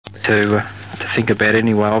to think about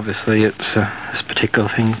anyway. Obviously, it's this particular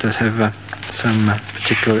thing does have some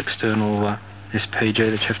particular external SPG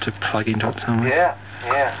that you have to plug into it somewhere.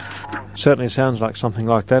 Yeah. Certainly sounds like something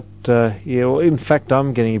like that. Yeah, well, in fact,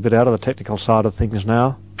 I'm getting a bit out of the technical side of things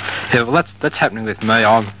now. Yeah, well, that's happening with me.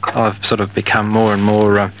 I've sort of become more and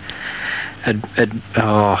more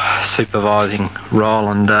supervising role,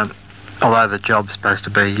 and although the job's supposed to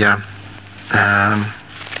be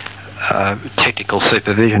technical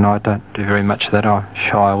supervision, I don't do very much of that. I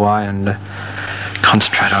shy away and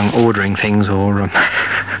concentrate on ordering things or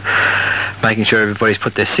making sure everybody's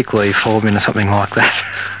put their sick leave form in or something like that.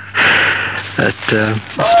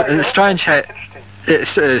 It's strange how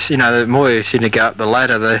it's the more you seem to go up the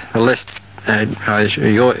ladder, the less as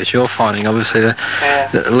you're finding, obviously, the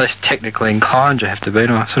less technically inclined you have to be.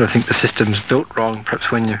 And I sort of think the system's built wrong.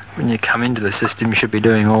 Perhaps when you come into the system, you should be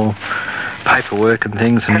doing all paperwork and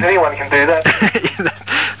things. Because anyone can do that.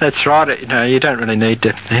 That's right. You don't really need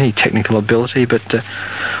any technical ability, but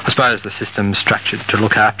I suppose the system's structured to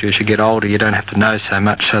look after you as you get older. You don't have to know so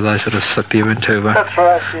much, so they sort of slip you into that's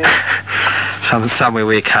right, yeah. somewhere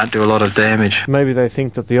where you can't do a lot of damage. Maybe they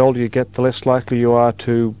think that the older you get, the less likely you are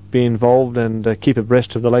to be involved and keep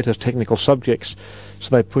abreast of the latest technical subjects,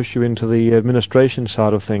 so they push you into the administration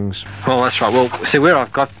side of things. Well, that's right. Well, see, where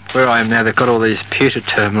I am now, they've got all these pewter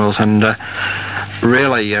terminals, and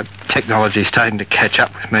really technology's starting to catch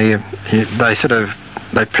up with me.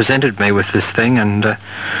 They presented me with this thing, and there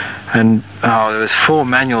was 4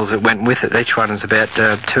 manuals that went with it. Each one was about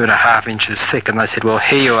 2.5 inches thick, and they said, well,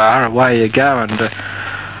 here you are, away you go. And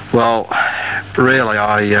well, really,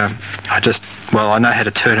 I know how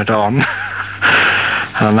to turn it on.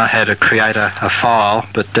 I know how to create a file,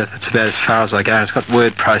 but that's about as far as I go. It's got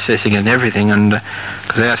word processing and everything, and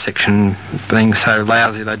because our section being so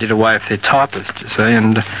lousy, they did away with their typist, you see,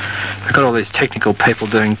 and they've got all these technical people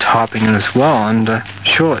doing typing as well, and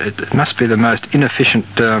sure, it must be the most inefficient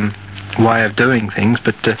way of doing things,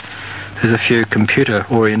 but there's a few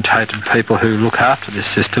computer-orientated people who look after this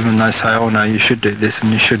system, and they say, oh no, you should do this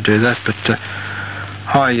and you should do that, but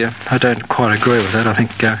I don't quite agree with that. I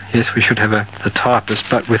think, yes, we should have a typist,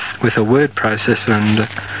 but with a word processor, and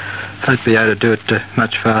they'd be able to do it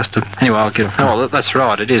much faster. Anyway, I'll get off. Oh, well, that's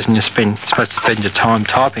right, it is, and you're supposed to spend your time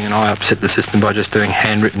typing, and I upset the system by just doing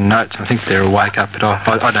handwritten notes. I think they're awake up, but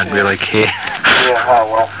I don't really care. Yeah,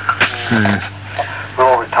 oh well. Yes. We'll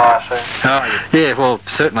all retire soon. Oh, yeah, well,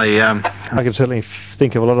 certainly... I could certainly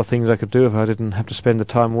think of a lot of things I could do if I didn't have to spend the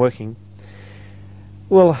time working.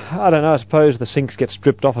 Well, I don't know, I suppose the syncs get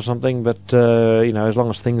stripped off or something, but, as long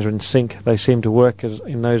as things are in sync, they seem to work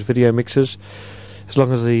in those video mixers. As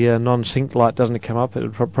long as the non-sync light doesn't come up, it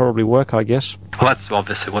would probably work, I guess. Well, that's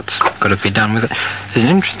obviously what's got to be done with it. There's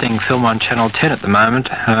an interesting film on Channel 10 at the moment.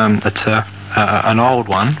 It's an old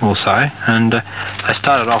one, we'll say, and they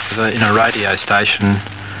started off in a radio station,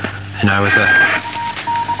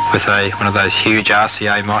 with one of those huge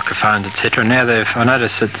RCA microphones, etc. Now I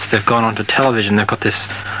noticed they've gone onto television. They've got this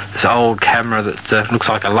old camera that looks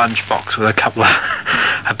like a lunchbox with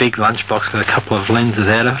a big lunchbox with a couple of lenses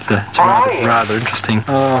out of it. It's rather interesting.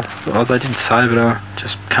 Oh, they didn't say, but I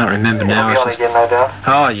just can't remember now. It'll be on again, no doubt.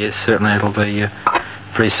 Oh yes, certainly it'll be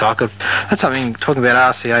recycled. That's something. Talking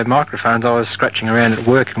about RCA microphones, I was scratching around at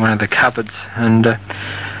work in one of the cupboards, and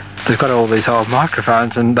they've got all these old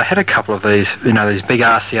microphones, and they had a couple of these, these big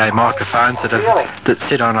RCA microphones that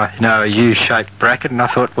sit on a U-shaped bracket, and I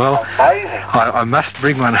thought, well, I must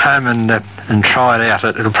bring one home and try it out.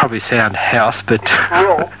 It'll probably sound house, but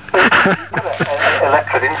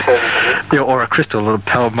electric insert, or a crystal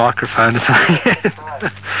lapel microphone or something.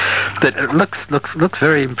 But it looks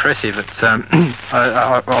very impressive. It's I'm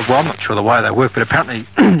not sure the way they work, but apparently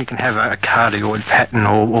you can have a cardioid pattern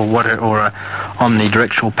or a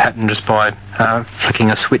omnidirectional pattern just by flicking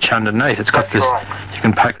a switch underneath. It's got this. You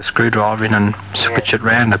can poke a screwdriver in and switch it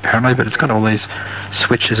round apparently, but it's got all these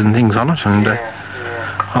switches and things on it, and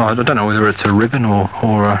I don't know whether it's a ribbon or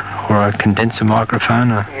a condenser microphone.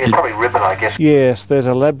 Yeah, probably ribbon, I guess. Yes, there's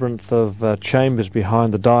a labyrinth of chambers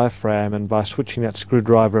behind the diaphragm, and by switching that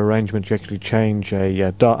screwdriver arrangement, you actually change sort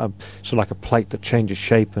of like a plate that changes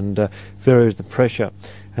shape and varies the pressure,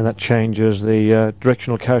 and that changes the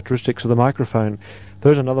directional characteristics of the microphone.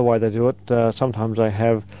 There's another way they do it. Sometimes they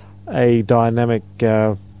have a dynamic,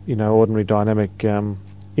 ordinary dynamic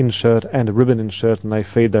insert and a ribbon insert, and they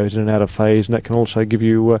feed those in and out of phase, and that can also give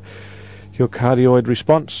you your cardioid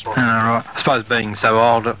response. Right. I suppose being so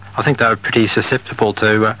old, I think they were pretty susceptible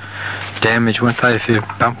to damage, weren't they, if you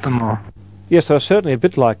bumped them? Or? Yes, they're certainly a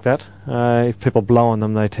bit like that. If people blow on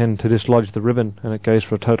them, they tend to dislodge the ribbon, and it goes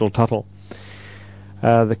for a total tuttle.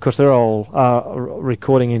 Of course, they're all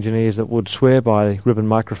recording engineers that would swear by ribbon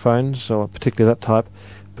microphones, or particularly that type,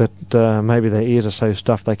 but maybe their ears are so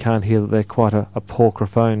stuffed they can't hear that they're quite a poor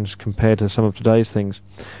phones compared to some of today's things.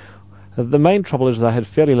 The main trouble is they had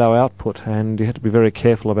fairly low output, and you had to be very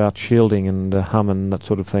careful about shielding and hum and that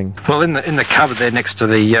sort of thing. Well, in the cupboard there next to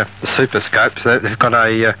the Super Scopes, they've got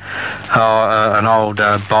an old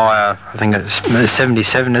Bayer, I think it's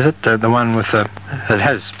 77, is it? The one with it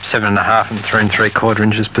has 7.5 and 3 3/4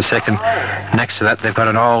 inches per second. Next to that, they've got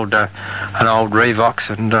an old Revox,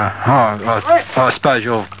 and I suppose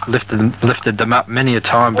you've lifted them up many a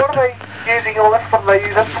time. What are they using all that? What do they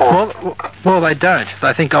use it for? Well, they don't.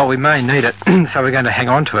 They think, we may need it, so we're going to hang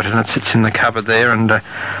on to it, and it sits in the cupboard there. And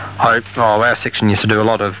our section used to do a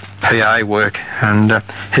lot of PA work, and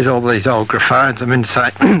here's all these old graphones. I mean to say,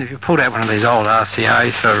 if you pulled out one of these old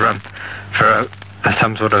RCAs for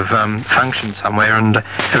some sort of function somewhere, and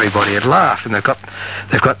everybody would laugh. And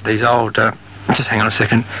they've got these old. Just hang on a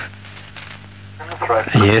second. That's right.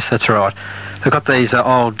 Yes, that's right. They've got these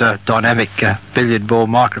old dynamic billiard ball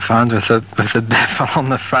microphones with the baffle on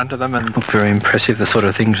the front of them, and look very impressive, the sort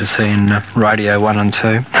of things you see in Radio 1 and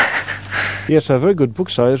 2. Yes, so very good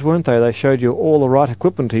books those, weren't they? They showed you all the right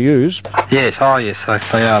equipment to use. Yes, they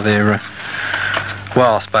are. They're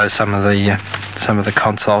well, I suppose some of the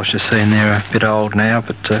consoles you see in there are a bit old now,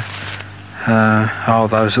 but those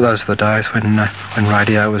are the days when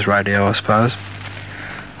radio was radio, I suppose.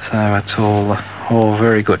 So it's all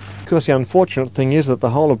very good. Of course, the unfortunate thing is that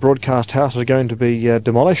the whole of Broadcast House is going to be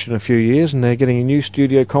demolished in a few years, and they're getting a new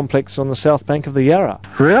studio complex on the south bank of the Yarra.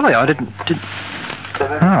 Really? I didn't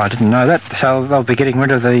know that. So they'll be getting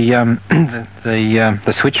rid of the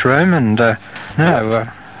switch room, and I'm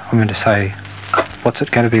going to say, what's it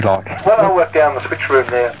going to be like? When I worked down the switch room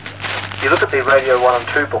there, you look at the Radio 1 and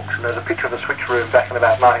 2 books, and there's a picture of the switch room back in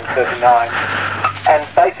about 1939, and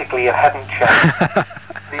basically it hadn't changed.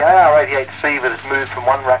 The AR-88C that has moved from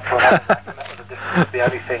one rack to another rack, and that was the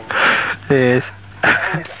only thing. Yes.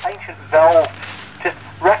 And this ancient valve, just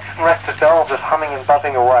racks and racks of valves just humming and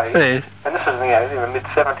buzzing away. Yes. And this is in the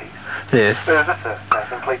mid-70s. Yes. It was just a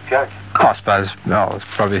complete joke. I suppose it's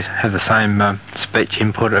probably have the same speech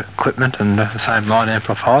input equipment and the same line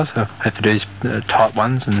amplifiers. So have to do tight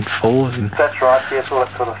ones and fours and. That's right. Yes, all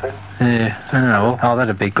that sort of thing. Yeah. I don't know. Well,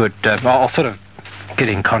 that'd be good. I'll sort of get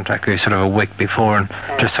in contact with you sort of a week before and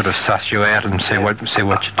just sort of suss you out and see what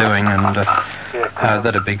you're doing, and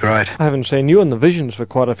that'd be great. I haven't seen you on the Visions for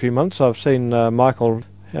quite a few months. I've seen Michael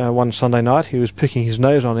one Sunday night. He was picking his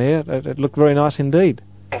nose on air. It looked very nice indeed.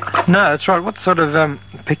 No, that's right. What sort of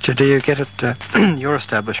picture do you get at your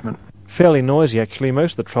establishment? Fairly noisy, actually.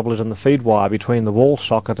 Most of the trouble is in the feed wire between the wall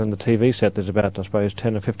socket and the TV set. There's about, I suppose,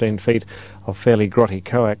 10 or 15 feet of fairly grotty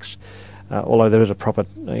coax. Although there is a proper,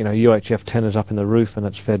 UHF tenors up in the roof, and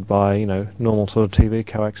it's fed by, normal sort of TV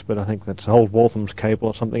coax, but I think that's old Waltham's cable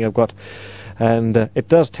or something I've got. And it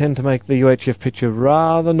does tend to make the UHF picture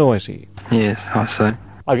rather noisy. Yes, I see.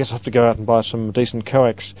 I guess I have to go out and buy some decent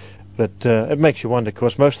coax, but it makes you wonder, of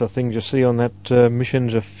course. Most of the things you see on that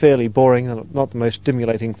missions are fairly boring, and not the most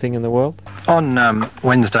stimulating thing in the world. On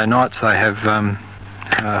Wednesday nights they have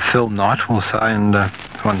film night, we'll say, and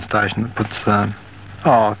one station that puts...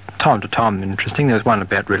 time to time interesting. There was one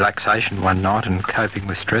about relaxation one night and coping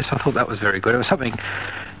with stress. I thought that was very good. It was something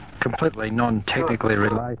completely non-technically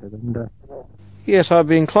related. And, yes, I'd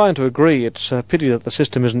be inclined to agree. It's a pity that the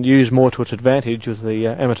system isn't used more to its advantage with the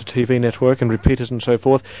amateur TV network and repeaters and so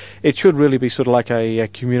forth. It should really be sort of like a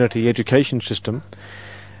community education system.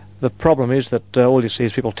 The problem is that all you see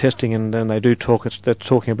is people testing, and they do talk. They're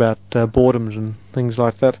talking about boredoms and things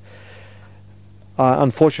like that.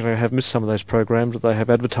 Unfortunately, I have missed some of those programs that they have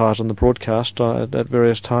advertised on the broadcast at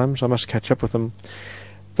various times. I must catch up with them.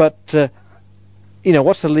 But,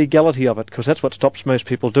 what's the legality of it? Because that's what stops most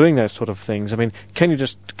people doing those sort of things. I mean, can you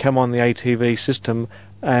just come on the ATV system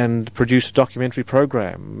and produce a documentary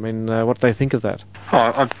program? I mean, what do they think of that?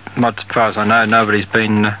 Oh, as far as I know, nobody's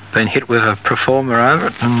been hit with a performer over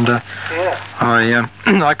it, and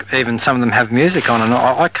even some of them have music on, and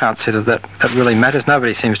I can't see that really matters.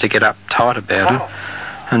 Nobody seems to get uptight about it,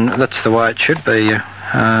 and that's the way it should be.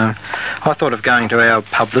 I thought of going to our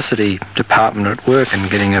publicity department at work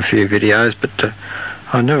and getting a few videos, but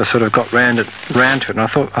I never sort of got round to it, and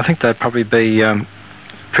I think they'd probably be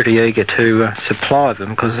pretty eager to supply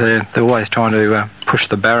them, because they're always trying to push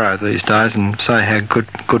the barrow these days and say how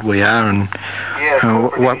good we are, and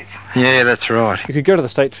yeah, that's right. You could go to the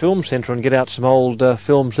State Film Centre and get out some old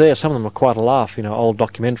films there. Some of them are quite a laugh, old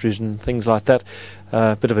documentaries and things like that.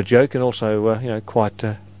 A bit of a joke, and also quite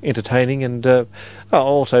entertaining and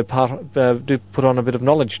also do put on a bit of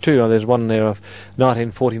knowledge too. There's one there of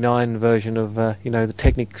 1949 version of the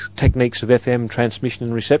techniques of FM transmission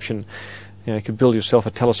and reception. You could build yourself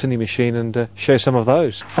a telecine machine and show some of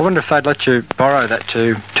those. I wonder if they'd let you borrow that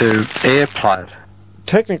to airplay it.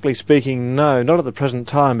 Technically speaking, no, not at the present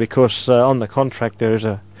time, because on the contract there is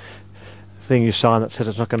a thing you sign that says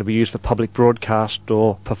it's not going to be used for public broadcast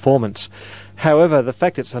or performance. However, the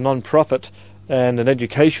fact it's a non-profit and an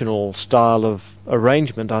educational style of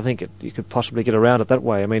arrangement, I think you could possibly get around it that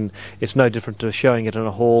way. I mean, it's no different to showing it in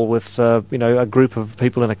a hall with a group of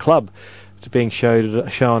people in a club. To being shown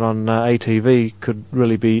on ATV could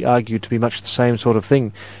really be argued to be much the same sort of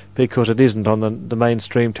thing, because it isn't on the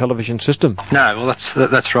mainstream television system. No, well,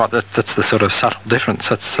 that's right. That's the sort of subtle difference.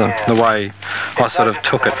 That's the way I sort of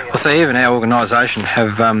took it. Well, so even our organisation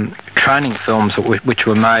have training films which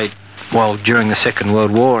were made during the Second World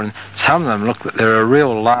War, and some of them look like they're a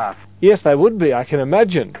real laugh. Yes, they would be, I can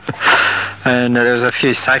imagine. And there was a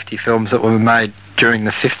few safety films that were made during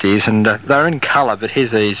the 50s, and they're in colour, but here's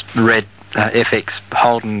these red FX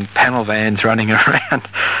Holden panel vans running around.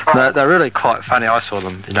 They're really quite funny. I saw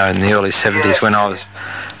them, in the early 70s when I was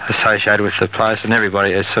associated with the place, and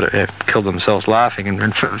everybody has sort of killed themselves laughing,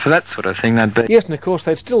 and for that sort of thing they'd be... Yes, and of course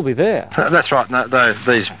they'd still be there. That's right. No,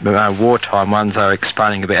 these wartime ones are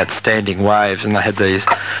explaining about standing waves, and they had these,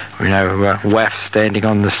 WAF standing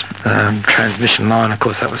on this transmission line. Of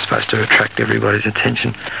course, that was supposed to attract everybody's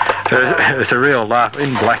attention. It was a real laugh,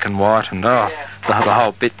 in black and white, and the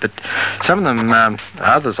whole bit. But some of them,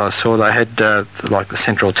 others I saw, they had like the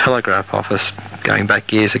Central Telegraph Office going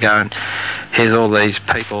back years ago, and here's all these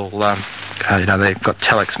people, they've got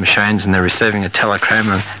telex machines and they're receiving a telegram,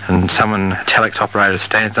 and a telex operator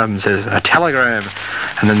stands up and says, "A telegram,"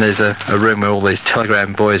 and then there's a room where all these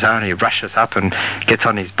telegram boys are, and he rushes up and gets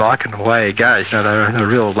on his bike and away he goes. They're a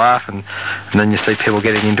real laugh, and then you see people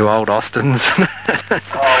getting into old Austins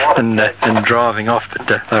and driving off, but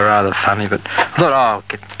they're rather funny. But I thought,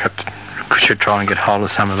 perhaps I should try and get hold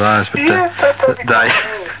of some of those, but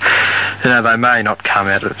they may not come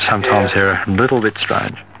out. Sometimes they're a little bit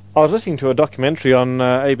strange. I was listening to a documentary on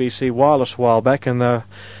ABC Wireless a while back, and they're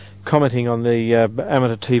commenting on the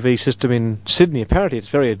amateur TV system in Sydney. Apparently it's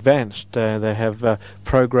very advanced. They have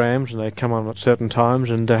programs, and they come on at certain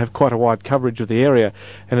times, and have quite a wide coverage of the area,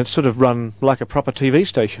 and it's sort of run like a proper TV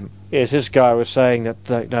station. Yes, this guy was saying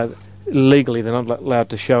that legally they're not allowed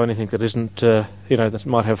to show anything that isn't, that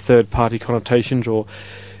might have third-party connotations or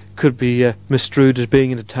could be misconstrued as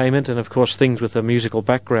being entertainment, and of course things with a musical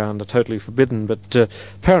background are totally forbidden, but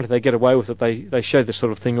apparently they get away with it. They show this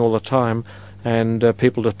sort of thing all the time, and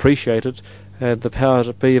people appreciate it. The powers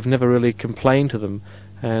that be have never really complained to them,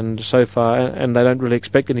 and so far, and they don't really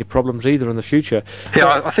expect any problems either in the future.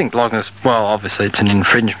 Yeah, I think long as, obviously it's an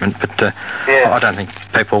infringement, but I don't think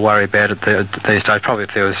people worry about it these days. Probably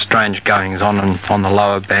if there was strange goings on the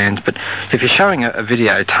lower bands, but if you're showing a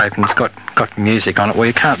videotape and it's got music on it,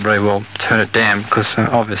 you can't very well turn it down, because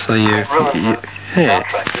obviously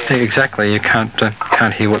exactly, you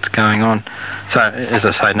can't hear what's going on. So as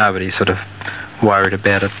I say, nobody's sort of worried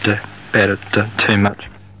about it too much.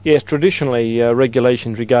 Yes, traditionally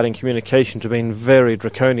regulations regarding communications have been very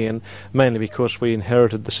draconian, mainly because we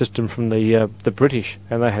inherited the system from the British,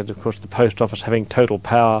 and they had, of course, the post office having total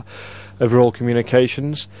power over all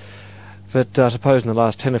communications. But I suppose in the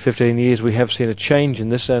last 10 or 15 years we have seen a change in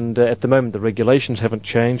this, and at the moment the regulations haven't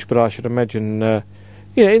changed, but I should imagine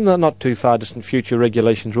in the not too far distant future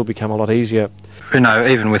regulations will become a lot easier.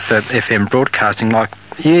 Even with the FM broadcasting, like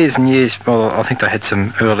years and years, I think they had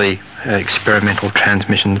some early experimental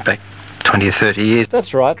transmissions back 20 or 30 years.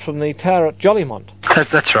 That's right, from the tower at Jolimont.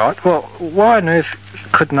 That's right. Well, why on earth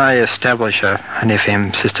couldn't they establish an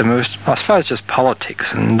FM system? It was, I suppose, just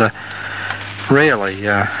politics, and really,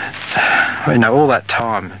 all that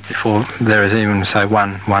time before there is even, say,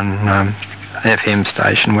 one FM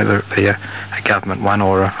station, whether it be a government one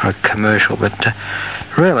or a commercial, but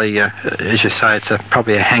really, as you say, it's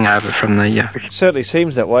probably a hangover from the... It certainly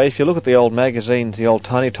seems that way. If you look at the old magazines, the old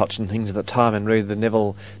Tiny Tots and things at the time, and read the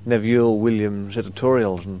Neville Williams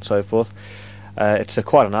editorials and so forth, it's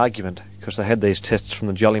quite an argument, because they had these tests from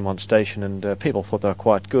the Jolimont station, and people thought they were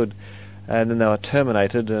quite good. And then they were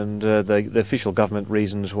terminated, and the official government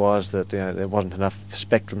reasons was that there wasn't enough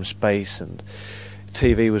spectrum space, and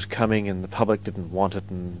TV was coming and the public didn't want it,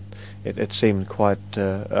 and it seemed quite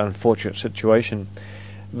an unfortunate situation.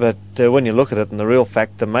 But when you look at it, in the real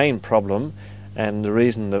fact, the main problem and the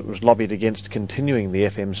reason that was lobbied against continuing the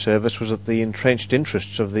FM service was that the entrenched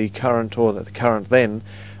interests of the current then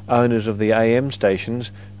owners of the AM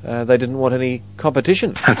stations, they didn't want any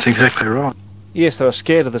competition. That's exactly right. Yes, they were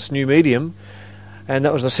scared of this new medium, and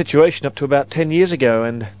that was the situation up to about 10 years ago,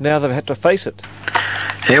 and now they've had to face it.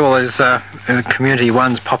 Yeah, well, there's community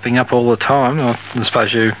ones popping up all the time. I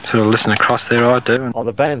suppose you sort of listen across there, I do. And Oh,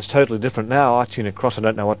 the band's totally different now. I tune across, I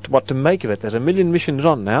don't know what to make of it. There's a million missions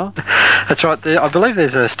on now. that's right. I believe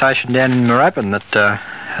there's a station down in Moorabbin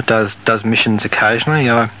that does missions occasionally.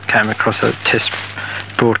 I came across a test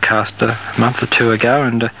broadcast a month or two ago,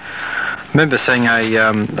 and I remember seeing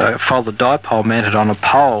a folded dipole mounted on a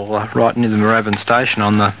pole right near the Moorabbin station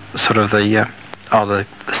on the sort of the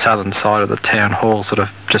southern side of the town hall, sort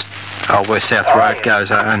of just where South Road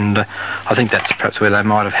goes, and I think that's perhaps where they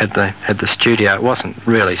might have had the studio. It wasn't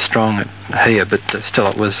really strong here, but still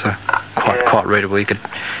it was quite readable. You could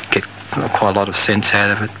get quite a lot of sense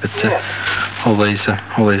out of it. But all these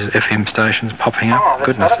FM stations popping up,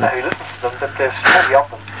 goodness. I don't know who listens to them, but there's plenty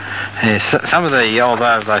of them. Yeah, some of the,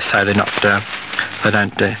 although they say they're not, they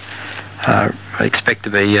don't expect to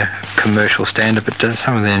be commercial standard, but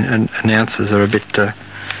some of the announcers are a bit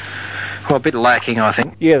lacking, I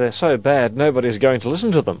think. Yeah, they're so bad, nobody's going to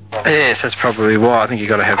listen to them. Yes, that's probably why. I think you've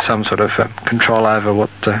got to have some sort of control over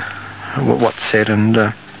what's said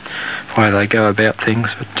and way they go about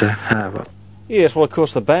things. But Yes, well, of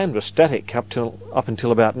course, the band was static up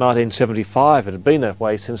until about 1975. It had been that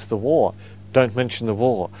way since the war. Don't mention the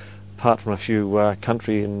war. Apart from a few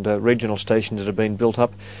country and regional stations that had been built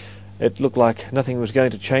up, it looked like nothing was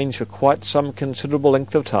going to change for quite some considerable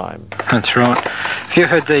length of time. That's right. Have you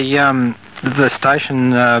heard the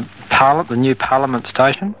station, the new Parliament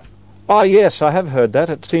station? Oh, yes, I have heard that.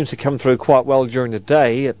 It seems to come through quite well during the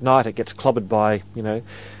day. At night it gets clobbered by,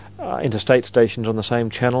 interstate stations on the same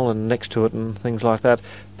channel and next to it and things like that.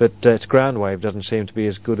 But its ground wave doesn't seem to be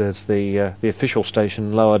as good as the official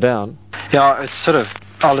station lower down. Yeah, it's sort of...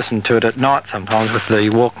 I listen to it at night sometimes with the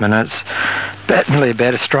Walkman, and it's nearly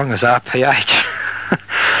about as strong as RPH.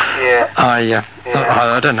 Yeah.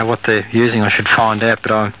 I don't know what they're using. I should find out,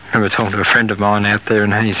 but I remember talking to a friend of mine out there,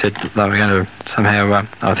 and he said they were going to somehow,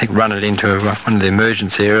 I think, run it into one of the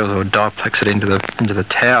emergency areas or diplex it into the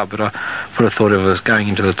tower. But I would have thought if it was going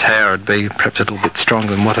into the tower, it'd be perhaps a little bit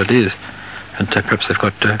stronger than what it is. And perhaps they've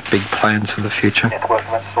got big plans for the future. Yeah, it's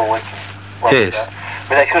working that all week. Yes. I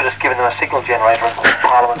mean, they should have just given them a signal generator in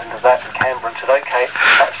Parliament and that in Canberra and said, OK,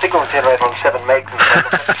 signal generator on 7 megs and so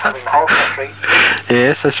covering the whole country.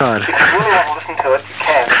 Yes, that's right. If you really want to listen to it, you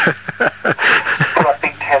can. Put up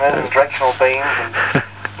big tenors and directional beams and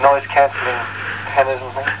noise-cancelling tenors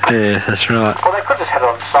and things. Yeah, that's right. Well, they could just have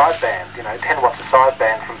it on sideband, 10 watts of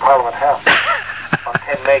sideband from Parliament House on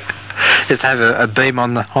 10 megs. Just have a beam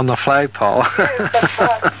on the flagpole. Yeah, that's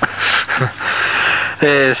right.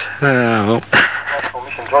 Yes, well...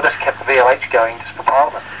 I just kept the VLH going just for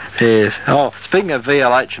Parliament. Yes. Oh, speaking of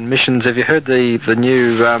VLH and missions, have you heard the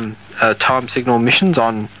new time signal missions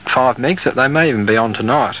on 5 megs? That they may even be on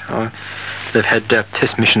tonight. They've had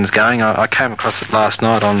test missions going. I came across it last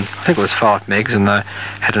night on, I think it was 5 megs, and they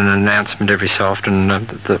had an announcement every so often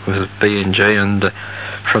that was a BNG and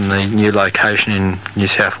from the new location in New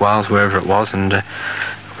South Wales, wherever it was, and it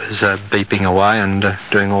was beeping away and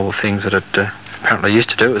doing all the things that it apparently used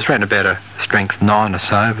to do. It was around about a strength 9 or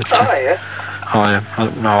so, but I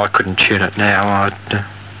couldn't tune it now. Well,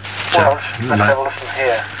 let's have a listen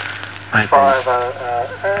here. Maybe. 5,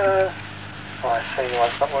 I see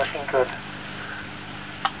one's not working good.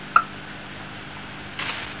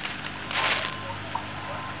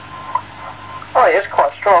 Oh yes,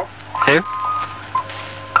 quite strong. Yeah?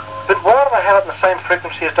 But why do they have it in the same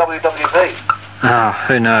frequency as WWV? Oh,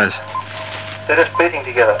 who knows? They're just beating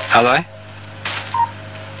together. Are they?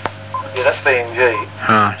 Yeah, that's BNG.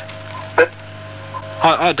 Right. But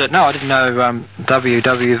I don't know. I didn't know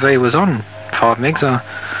WWV was on 5 megs.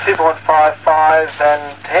 2.55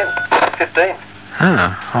 and 10, 15.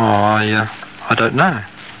 I don't know.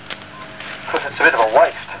 Because it's a bit of a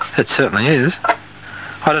waste. It certainly is.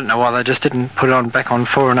 I don't know why they just didn't put it back on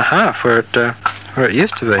 4.5 where it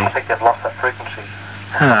used to be. I think they've lost that frequency.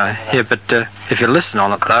 Yeah, but if you listen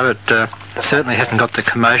on it though, it certainly hasn't got the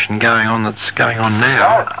commotion going on that's going on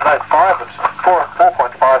now. No,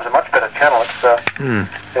 4.5 is a much better channel.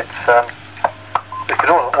 It could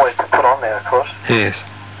always be put on there, of course. Yes,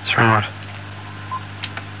 that's right.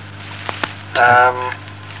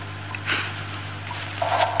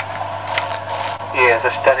 Yeah,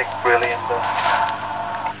 the static really, and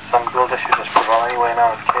some build issues just put it on anyway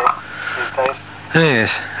now with care these days.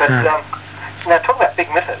 Yes. But now talking about big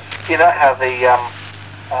misses, you know how the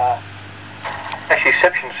actually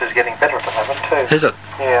Septions is getting better at the moment too. Is it?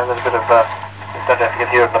 Yeah, there's a bit of don't know if you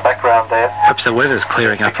can hear it in the background there. Perhaps the weather's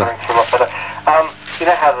clearing up. Through a lot better. You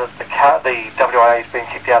know how the WIA is being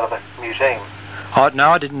kicked out of the museum? Oh,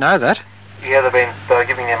 no, I didn't know that. Yeah, they were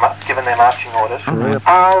given their marching orders.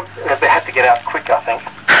 Oh, They had to get out quick, I think.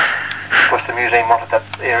 Of course, the museum wanted that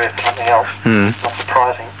area for something else. Not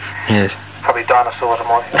surprising. Yes. Probably dinosaurs are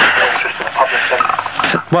more interest in the public than...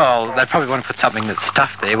 Well, they probably want to put something that's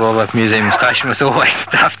stuffed there. Well, the museum station was always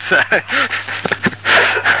stuffed, so...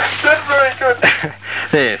 That's very good.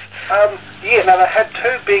 Yes. Yeah, now they had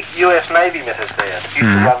two big US Navy missiles there.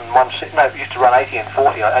 It used to run 80 and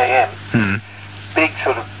 40 AM. Big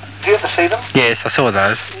sort of... Did you ever see them? Yes, I saw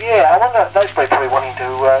those. Yeah, I wonder if those were probably wanting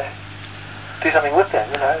to do something with them,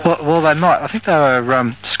 you know. Well, they might. I think they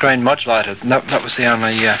were screen modulated. That was the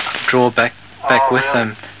only drawback with really?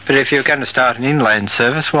 them. But if you're going to start an inland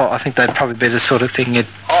service, well, I think they'd probably be the sort of thing you'd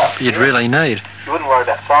really need. You wouldn't worry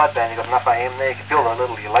about sideband. You've got enough AM there. You could build a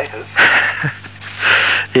little Elatas.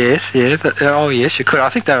 Yes, yeah. Yes, you could. I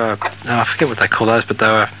think they were. I forget what they call those, but they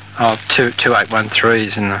were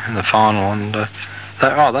 2813s in the final, and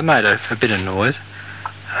they made a bit of noise.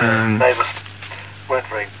 They weren't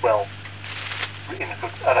very well.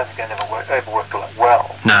 I don't think they ever worked all that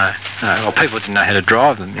well. No. Well, people didn't know how to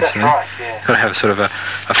drive them. That's right. Yeah. You've got to have sort of a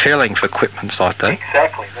feeling for equipments like that.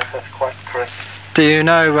 Exactly. That's quite correct. Do you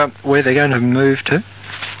know where they're going to move to?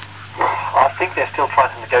 I think they're still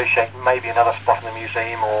trying to negotiate maybe another spot in the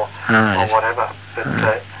museum or whatever. But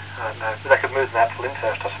I don't know. They could move them out to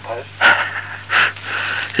Lyndhurst, I suppose.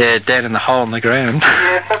 Yeah, down in the hole in the ground.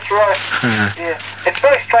 Yes, that's right. Yeah. It's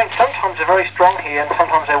very strange. Sometimes they're very strong here and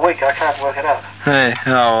sometimes they're weak. I can't work it out. Yeah,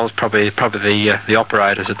 well, it's probably the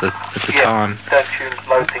operators at the time. Don't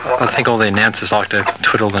load things up. I think all the announcers like to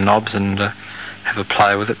twiddle the knobs and have a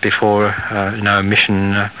play with it before a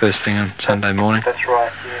mission first thing on Sunday morning. That's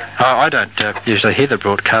right. Yeah. I don't usually hear the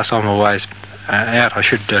broadcast. I'm always out. I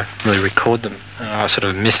should really record them. I sort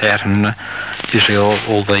of miss out on usually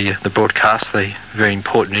all the broadcasts, the very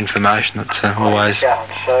important information that's always... I miss out on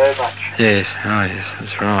so much. Yes,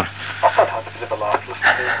 that's right. I sometimes a bit of a laugh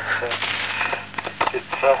listening to it.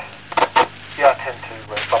 I tend to,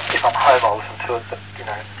 if I'm home I'll listen to it, but,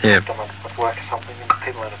 if I'm at work or something and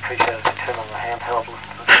people don't appreciate it, they turn on the handheld,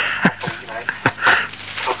 listen to it,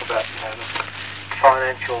 talk about, the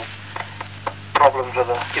financial problems of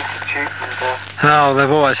the institute and...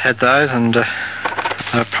 they've always had those, and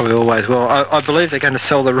they probably always will. I believe they're going to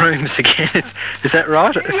sell the rooms again. Is that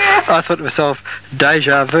right? Yeah. I thought to myself,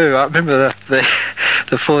 deja vu. I remember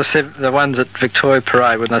the ones at Victoria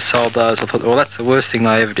Parade when they sold those. I thought, well, that's the worst thing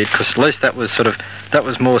they ever did, because at least that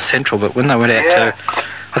was more central. But when they went out to...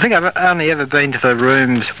 I think I've only ever been to the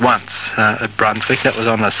rooms once at Brunswick. That was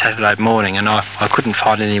on a Saturday morning, and I couldn't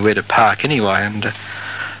find anywhere to park anyway, and...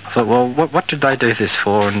 I thought, well, what did they do this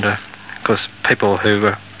for? And of course, people who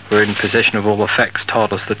were in possession of all the facts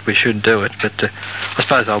told us that we should do it. But I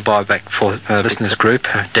suppose I'll buy back for listeners group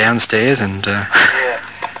downstairs. And yeah,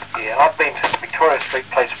 I've been to the Victoria Street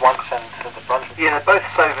place once and to the Brunswick. Yeah, they're both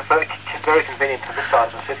so very convenient to this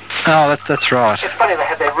side of the city. Oh, that's right. It's funny, they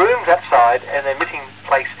have their rooms outside and their meeting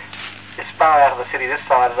place as far out of the city this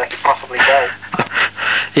side as they could possibly go.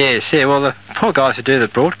 Yes, yeah. Well, the poor guys who do the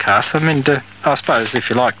broadcast. I mean, I suppose if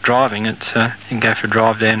you like driving, you can go for a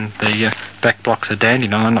drive down the back blocks of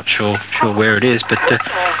Dandenong. I'm not sure where it is, but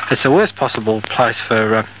it's the worst possible place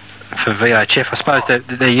for VHF. I suppose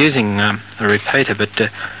they're using a repeater, but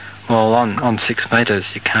on 6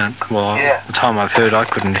 metres you can't. Well, the time I've heard, I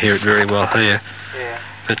couldn't hear it very well here. Yeah.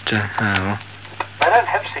 But well. They don't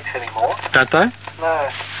have 6 anymore. Don't they? No.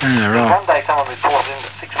 Yeah, right. One day someone reported in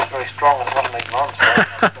that 6 was very strong and it wasn't even on,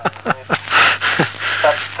 but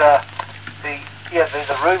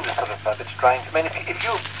the rooms are sort of a bit strange. I mean,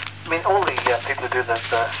 all the people who do the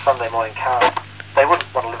Sunday morning cast, they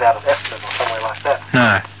wouldn't want to live out of Epsom or somewhere like that.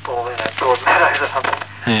 No. Or, Broadmeadows or something.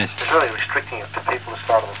 Yes. It's really restricting it to people this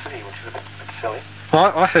side of the city, which is a bit silly.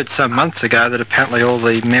 Well, I heard some months ago that apparently all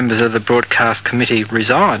the members of the broadcast committee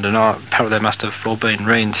resigned, and apparently they must have all been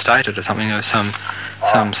reinstated or something. There was some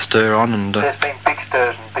stir on, and there's been big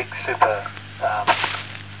stirs and big super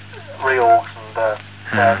reorgs and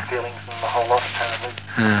bad feelings and the whole lot apparently.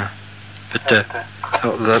 Yeah, but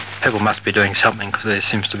the people must be doing something, because there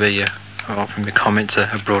seems to be, from the comments, a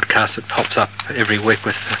broadcast that pops up every week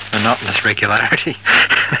with monotonous regularity.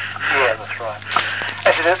 Yeah, that's right.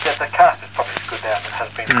 Actually, the cast is probably as good now as it has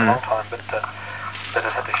been for a long time, but they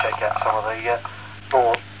just have to shake out some of the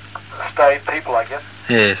more staid people, I guess.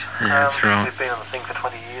 Yes, that's right. They've been on the thing for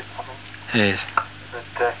 20 years or something. Yes.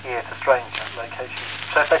 But, it's a strange location.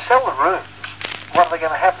 So if they sell the rooms, what are they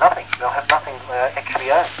going to have? Nothing. They'll have nothing they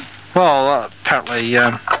actually own. Well, apparently,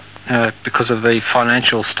 because of the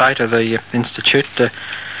financial state of the institute,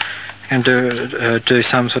 and do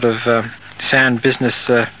some sort of sound business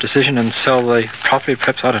decision and sell the property.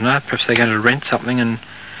 Perhaps, I don't know, perhaps they're going to rent something and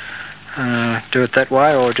do it that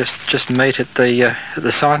way, or just meet at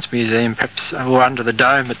the Science Museum, perhaps, or under the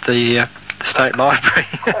dome at the State Library.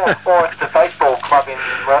 or at the baseball club in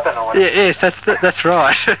Ruthin or whatever. Yes, that's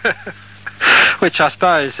right. Which I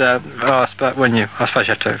suppose, I suppose you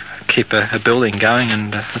have to keep a building going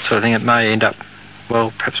and that sort of thing. It may end up,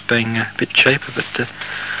 well, perhaps being a bit cheaper, but I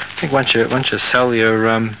think once you sell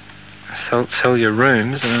your sell your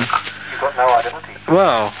rooms, you've got no identity.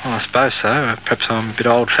 Well, I suppose so. Perhaps I'm a bit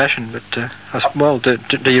old-fashioned, but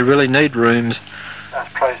do you really need rooms? I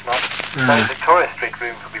suppose not. The Victoria Street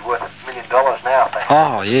room could be worth $1 million now, I think.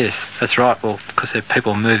 Oh, yes, that's right. Well, because there are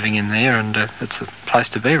people moving in there, and it's the place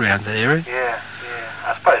to be around the area. Yeah.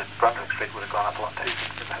 I suppose Brunswick Street would have gone up a lot too.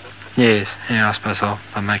 Yes, I suppose I'll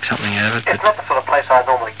make something out of it. It's not the sort of place I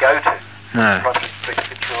normally go to. No. Brunswick Street,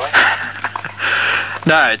 Fitzroy.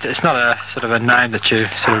 No, it's not a sort of a name that you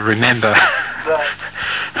sort of remember.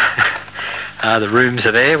 No. The rooms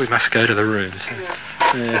are there. We must go to the rooms.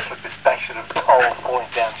 Yeah. Just with this back sort of old falling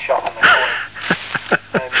down shop in the corner.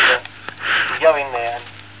 And you go in there and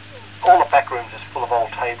all the back rooms is full of old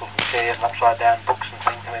tables and chairs and upside down books and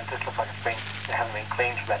things, and it just looks like it hasn't been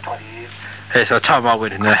cleaned for about 20 years. Yeah, so the time I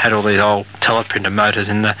went in there, had all these old teleprinter motors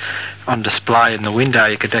on display in the window.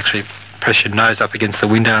 You could actually press your nose up against the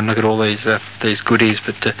window and look at all these goodies,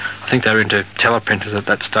 but I think they were into teleprinters at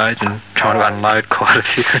that stage and trying to unload quite a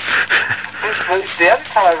few. The only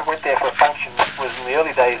time I ever went there for a function was in the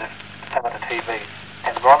early days of amateur TV,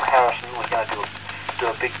 and Ron Harrison was going to do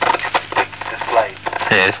a big display.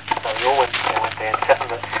 Yes. So we all went there and sat in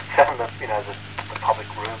the public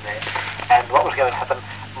room there. And what was going to happen,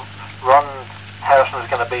 Ron Harrison was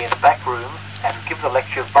going to be in the back room and give the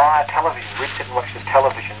lecture via television. We'd sit and watch this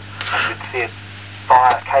television and we'd see it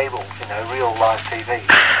via cables, real live TV.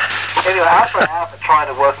 Anyway, after an hour of trying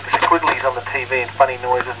to work with the squigglies on the TV and funny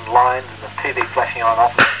noises and lines and the TV flashing on and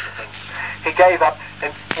off and things, he gave up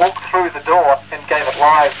and walked through the door and gave it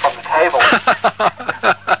live from the table.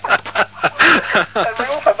 And we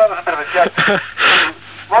all thought that was a bit of a joke.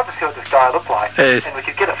 We wanted to see what this guy looked like, yes. And we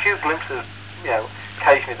could get a few glimpses,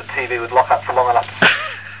 occasionally the TV would lock up for long enough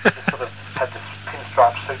to sort of have this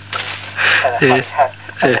pinstripe suit and a funny hat.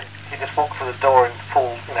 And he just walked through the door in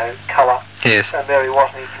full, colour. Yes. And there he was,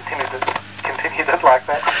 and he continued it like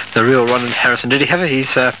that. The real Ron Harrison. Did he have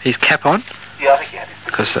his cap on? Yeah, I think he had his.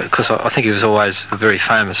 Because I think he was always very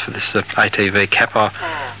famous for this ATV cap.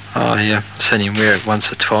 I've seen him wear it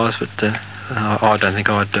once or twice, but I don't think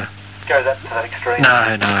I'd... Go to that extreme.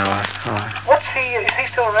 No. What's he... Is he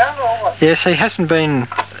still around or what? Yes, he hasn't been...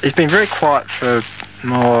 He's been very quiet for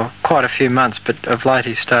quite a few months, but of late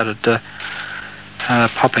he started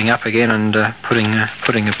popping up again and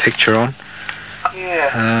putting a picture on.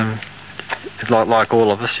 Yeah. Like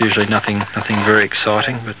all of us, usually nothing very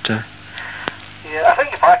exciting, but... Yeah, I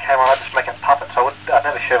think if I came on, I'd just make a puppet, so I'd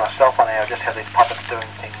never show myself on air. I'd just have these puppets doing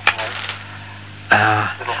things,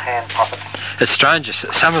 little hand puppets. It's strange.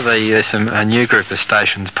 There's some a new group of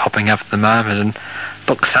stations popping up at the moment, and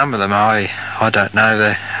look, some of them I don't know.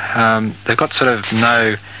 They've got sort of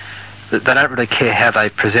no. They don't really care how they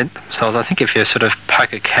present themselves. I think if you sort of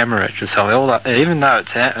poke a camera at yourself, even though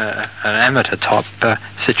it's an amateur type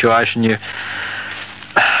situation,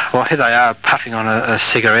 well, here they are puffing on a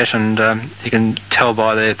cigarette, and you can tell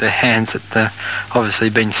by their hands that they've obviously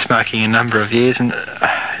been smoking a number of years, and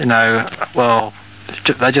well,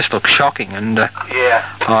 they just look shocking. And well,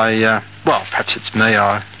 perhaps it's me.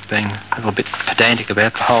 I'm being a little bit pedantic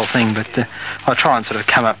about the whole thing, but I try and sort of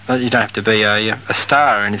come up. You don't have to be a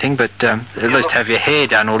star or anything, but at least have your hair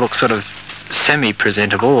done or look sort of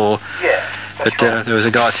semi-presentable. But there was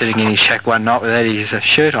a guy sitting in his shack one night without his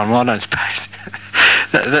shirt on. Well, I don't suppose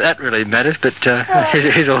that really matters, but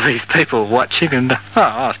here's all these people watching, and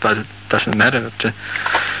I suppose it doesn't matter. But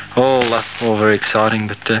all very exciting.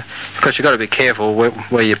 But of course you've got to be careful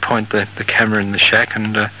where you point the camera in the shack,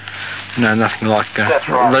 and nothing like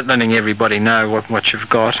letting everybody know what you've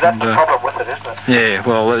got. That's the problem with it, isn't it? Yeah,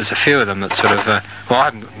 well, there's a few of them that sort of...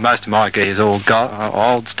 most of my gear is all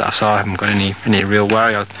old stuff, so I haven't got any real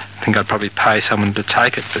worry. I think I'd probably pay someone to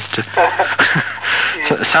take it, but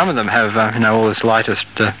so some of them have all this latest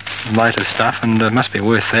stuff, and it must be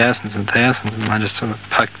worth thousands and thousands, and I just sort of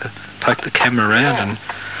poke the camera around,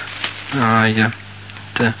 and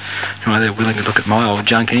they're willing to look at my old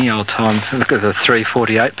junk any old time. Look at the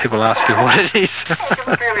 348. People ask you what it is.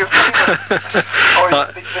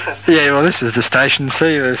 Yeah, well, this is the station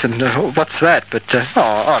C, and what's that? But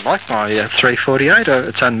I like my 348.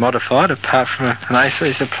 It's unmodified, apart from an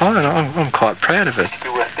AC supply, and I'm quite proud of it. It should be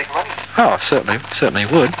worth big money. Oh, certainly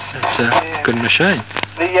would. It's a good machine.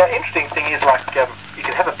 The interesting thing is, like, you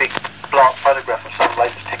can have a big blow-up photograph of some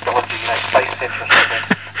latest technology, space sensor or something,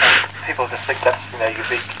 and people just think that's, your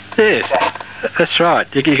big... Yes, that's right.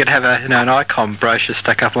 You could have an ICOM brochure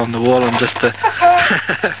stuck up on the wall and just... and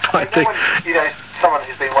then when, someone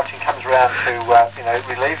who's been watching comes around to,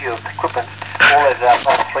 relieve you of equipment, all those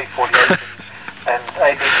old 348s and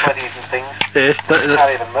 1820s and things, yes, you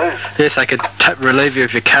can't even move. Yes, they could relieve you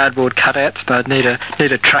of your cardboard cutouts. They'd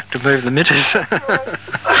need a truck to move the emitters.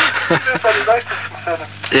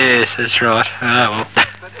 Yes, that's right. Oh, well. But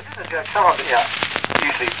sometimes,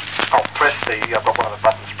 usually I'll press I've got one of the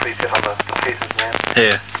buttons preset on the pieces now.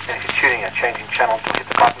 Yeah. And if you're shooting a changing channel, to hit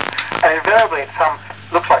the button. And invariably it's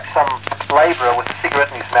looks like some labourer with a cigarette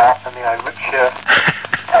in his mouth and, ripped shirt.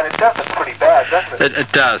 And it does look pretty bad, doesn't it?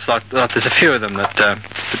 It does. Like there's a few of them that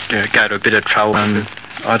go to a bit of trouble, and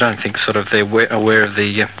I don't think sort of they're aware of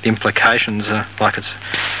the implications. Like it's,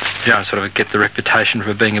 sort of get the reputation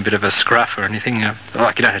for being a bit of a scruff or anything.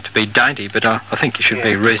 Like you don't have to be dainty, but I think you should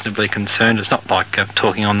be reasonably concerned. It's not like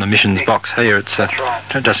talking on the missions box here. It's right.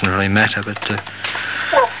 It doesn't really matter, but...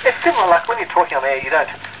 Well, it's similar, like when you're talking on air, you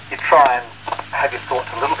try and have your thoughts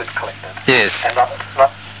a little bit collected. Yes. And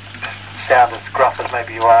not sound as gruff as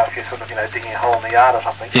maybe you are if you're sort of, digging a hole in the yard or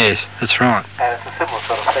something. Yes, that's right. And it's a similar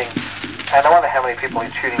sort of thing. And I wonder how many people are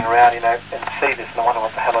tuning around, and see this, and I wonder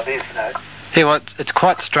what the hell it is, Yeah, well, it's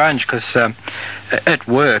quite strange because at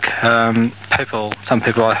work, some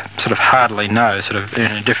people I sort of hardly know, sort of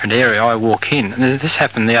in a different area, I walk in. And this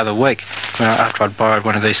happened the other week after I'd borrowed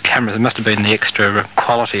one of these cameras. It must have been the extra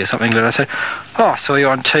quality or something, but I said, I saw you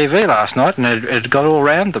on TV last night, and it got all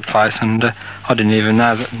around the place, and I didn't even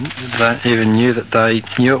know that they even knew that they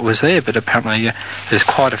knew it was there, but apparently there's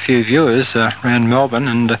quite a few viewers around Melbourne,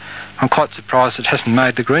 and I'm quite surprised it hasn't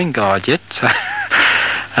made the Green Guide yet, so...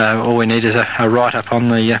 all we need is a write-up on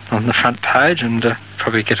the front page, and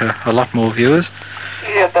probably get a lot more viewers.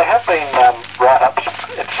 Yeah, there have been write-ups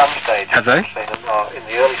at some stages. Have they? In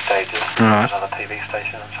the early stages, right. On a TV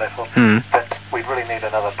station and so forth. Mm. But we really need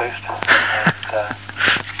another boost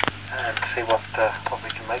and see what we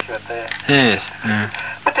can make of it there. Yes. Yeah.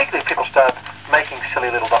 Particularly if people start making silly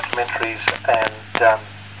little documentaries, and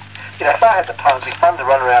if I had the time, it'd be fun to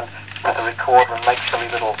run around with a recorder and make silly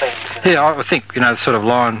little things. Yeah, I think the sort of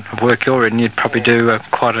line of work you're in, you'd probably do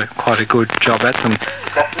quite a good job at them.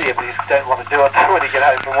 Definitely, but you don't want to do it when you get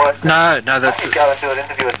home from work. No, that's... You go and do an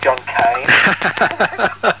interview with John Cain.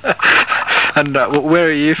 And where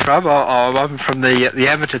are you from? Oh, I'm from the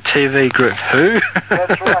amateur TV group. Who?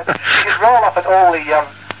 That's right. You could roll up at all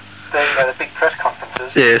the big press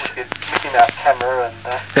conferences. Yes. With your Mickey Mouse camera and...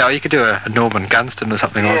 Yeah, you could do a Norman Gunston or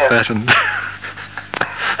something like that. And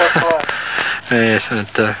that's right. Yes, and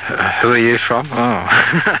who are you from? Oh.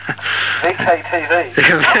 VKTV.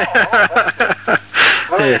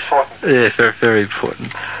 Very important. Yes, very, very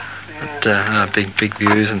important. Yeah. But, big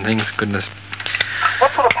views and things, goodness.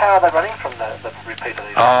 What sort of power are they running from the repeater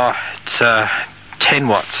these days? Oh, it's 10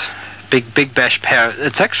 watts. Big bash power.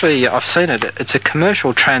 It's actually, I've seen it, it's a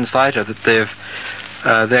commercial translator that the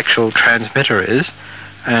actual transmitter is.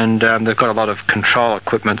 And they've got a lot of control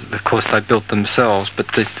equipment that, of course, they built themselves. But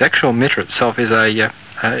the actual emitter itself is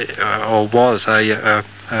was a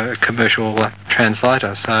commercial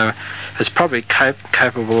translator, so it's probably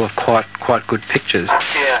capable of quite good pictures.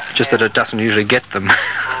 Yeah. Just that it doesn't usually get them.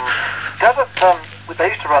 Does it? They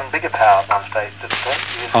used to run bigger power at one stage, didn't they?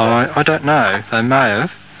 I don't know. They may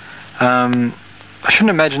have. I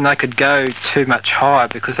shouldn't imagine they could go too much higher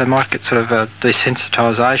because they might get sort of a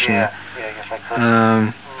desensitisation. Yeah, I guess they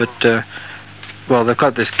could. Well, they've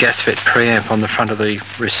got this GasFET preamp on the front of the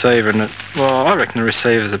receiver, and I reckon the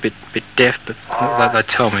receiver's a bit deaf, but they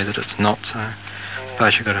tell me that it's not. So, I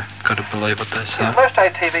suppose you've got to believe what they say. Does most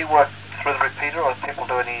ATV work through the repeater, or do people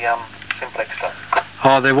do any simplex stuff?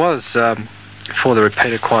 Oh, there was for the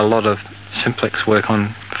repeater quite a lot of simplex work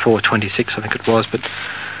on 426, I think it was, but.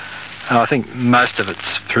 I think most of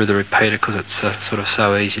it's through the repeater because it's sort of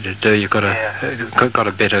so easy to do. You've got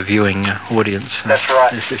a better viewing audience. That's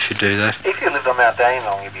right. If you do that. If you lived on Mount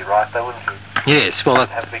Dandenong, you'd be right, though, wouldn't you? Yes, well,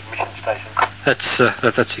 have a big mission station. That's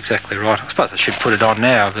exactly right. I suppose I should put it on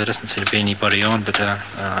now. There doesn't seem to be anybody on, but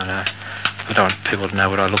I don't want people to know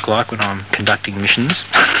what I look like when I'm conducting missions.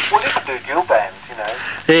 Well, you could do dual bands, you know.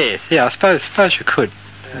 Yes, yeah, I suppose you could.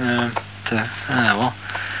 Yeah. Well.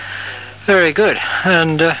 Very good.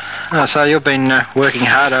 And so you've been working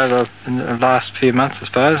hard over the last few months, I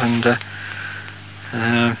suppose, and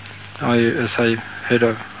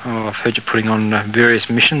I've heard you putting on various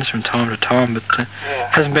missions from time to time, but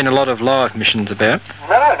hasn't been a lot of live missions about.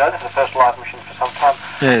 No, this is the first live mission for some time.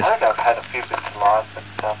 Yes. I think I've had a few bits live,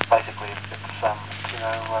 but basically it's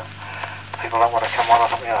people don't want to come on or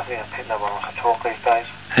something. I think no one wants to talk these days.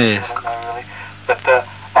 Yes. I don't know really. But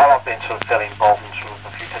I've been sort of fairly involved in sort of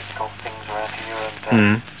a few technical things around here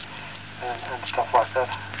and stuff like that.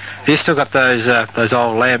 Have you still got those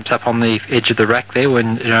old lamps up on the edge of the rack there?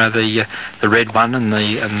 When the red one and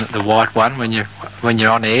the white one when you're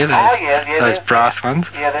on air. Those brass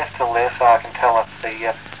ones. Yeah, they're still there, so I can tell if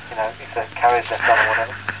if the carrier's left on or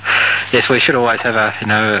whatever. Yes, we should always have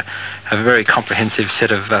a very comprehensive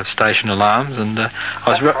set of station alarms, and I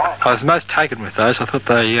was most taken with those. I thought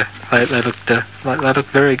they looked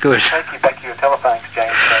very good. Take you back to your telephone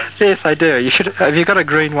exchange days. Yes, they do. Have you got a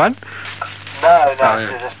green one? No,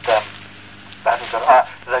 they're just I haven't got.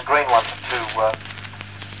 The green ones are too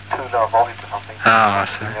low voltage or something. Oh, I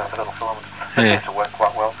see. The little filament. They seem to work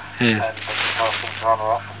quite well. Yes. And things are on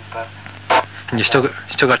or off. And you still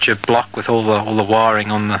got your block with all the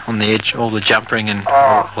wiring on the edge, all the jumpering and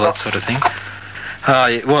all that sort of thing. Oh,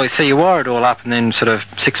 yeah. Well, so you wire it all up, and then sort of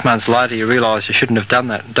 6 months later you realise you shouldn't have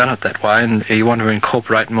done it that way, and you want to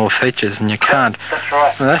incorporate more features, and you can't. That's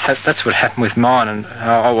right. Well, that's what happened with mine, and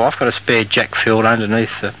I've got a spare jack field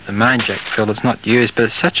underneath the main jack field. It's not used, but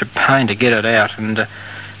it's such a pain to get it out and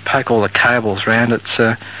poke all the cables round. It's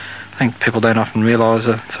I think people don't often realise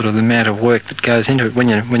sort of the amount of work that goes into it. When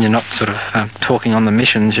you're not sort of talking on the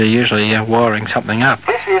missions, you're usually wiring something up.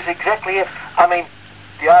 This is exactly it. I mean,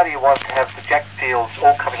 the idea was to have the jack fields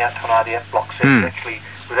all coming out to an IDF block, so actually,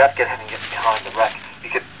 without having to get behind the rack, you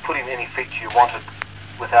could put in any feature you wanted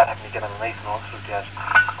without having to get underneath and all sorts of jazz.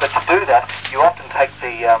 But to do that, you often take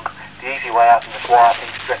the easy way out and just wire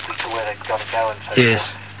things directly to where they've got to go and so yes.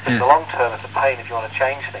 forth. But in the long term, it's a pain if you want to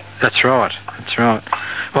change things. That's right.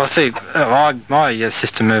 Well, see, my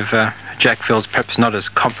system of jack fields perhaps not as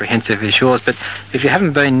comprehensive as yours, but if you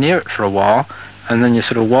haven't been near it for a while, and then you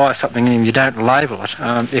sort of wire something in and you don't label it,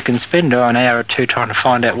 you can spend an hour or two trying to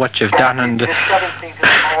find out what you've done. And just shutting things in the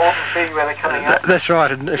holes and seeing where they're coming up. That's right.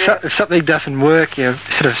 And if something doesn't work, you're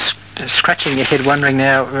sort of scratching your head wondering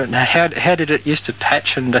now how did it used to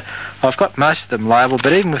patch. And I've got most of them labelled,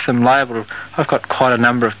 but even with them labelled, I've got quite a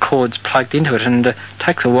number of cords plugged into it, and it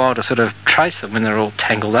takes a while to sort of trace them when they're all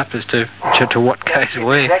tangled up as to what goes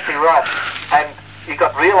where. Exactly right. And you've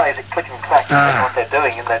got relays that click and clack, you know what they're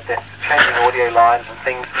doing, and they're changing audio lines and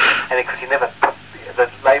things, and because you never put the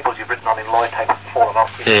labels you've written on in Lloyd tape have fallen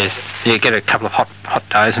off. Yes, you get a couple of hot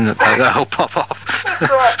days and they'll pop off. That's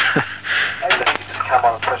right. Maybe you just come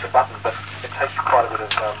on and press a button, but it takes quite a bit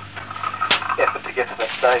of effort to get to that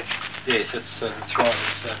stage. Yes, that's right.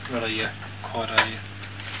 It's really quite a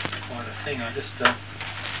thing. I just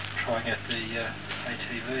trying out the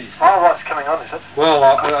ATVs. Oh, right, it's coming on, is it? Well,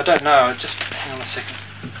 I don't know. Just hang on a second.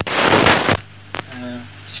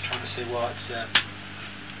 Just trying to see why it's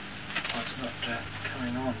not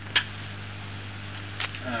coming on.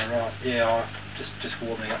 Right. Yeah, I'm just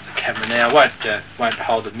warming up the camera now. I won't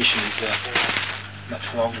hold the missions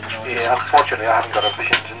much longer. Yeah, unfortunately, I haven't got a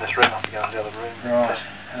visions in this room. I have to go in the other room. Right.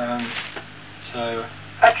 So.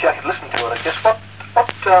 Actually, I could listen to it. I guess.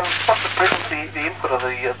 What's the frequency, the input of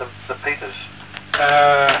the Peters?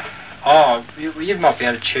 You might be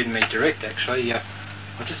able to tune me direct, actually. I'll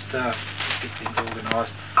just get things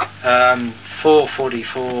organised.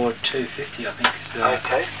 444 250, I think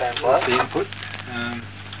okay, stand by. is the input.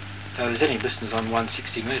 So there's any listeners on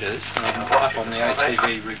 160 metres. Up on the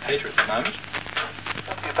ATV repeater at the moment.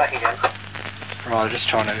 You're back again. Right, I'm just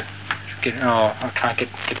trying to get. I can't get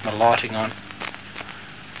my lighting on.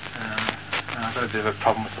 I've got a bit of a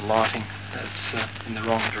problem with the lighting. That's in the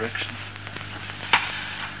wrong direction.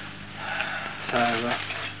 So.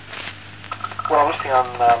 Well, I'm listening on.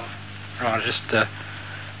 Right, just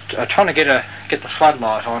trying to get the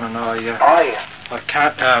floodlight on, and I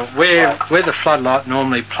can't. Where the floodlight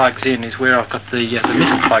normally plugs in is where I've got the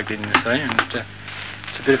emitter plugged in. You see, and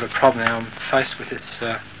it's a bit of a problem now. I'm faced with this.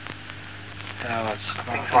 Things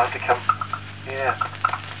like to come. Yeah.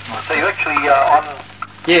 So you're actually on.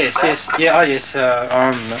 Yes. Yeah. Oh, yes.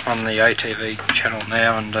 I'm on the ATV channel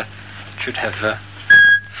now, and should have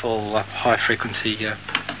full high frequency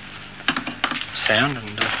sound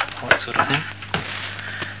and all that sort of thing.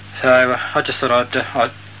 So I just thought I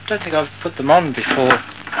don't think I've put them on before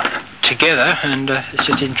together, and it's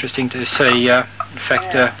just interesting to see, in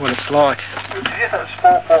fact, what it's like. Did you say that's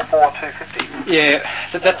 444 250? Yeah,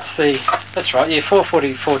 that's right. Yeah,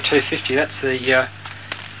 444 250. That's the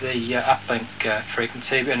uplink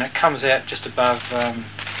frequency, and it comes out just above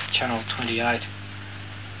channel 28.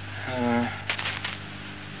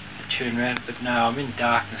 Tune around, but no, I'm in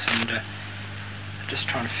darkness, and just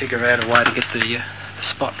trying to figure out a way to get the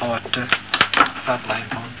spotlight flood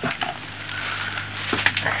lamp on.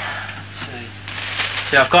 Let's see.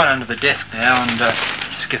 See, I've gone under the desk now and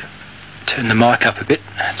just turn the mic up a bit.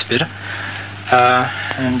 That's better.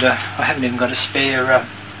 And I haven't even got a spare.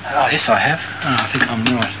 Oh yes, I have. Oh, I think I'm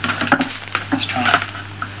right. Just trying to.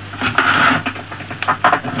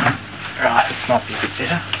 Right, it might be a bit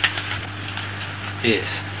better. Yes.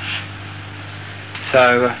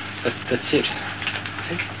 So that's it, I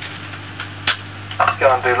think. Let's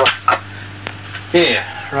go and do look. Yeah,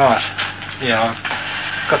 right. Yeah,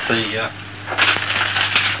 I've got the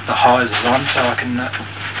hyzers on so I can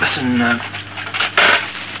listen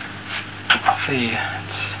off here.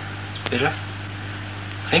 It's better,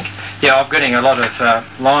 I think. Yeah, I'm getting a lot of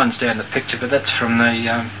lines down the picture, but that's from the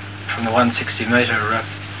 160 metre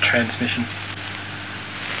transmission.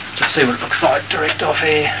 Just see what it looks like direct off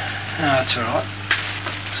here. Oh, that's all right.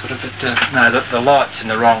 Sort of, but no, the light's in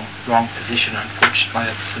the wrong position. Unfortunately,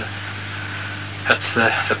 that's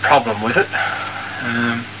the problem with it.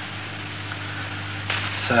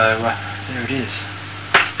 So there it is.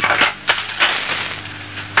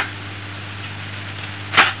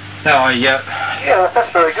 No, yeah,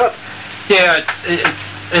 that's very good. Yeah,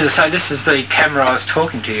 as I say, this is the camera I was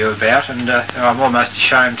talking to you about, and I'm almost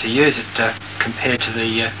ashamed to use it compared to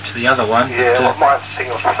the other one. Yeah, well, my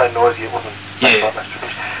signals were so noisy it wasn't. Yeah.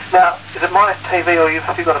 Now, is it my TV or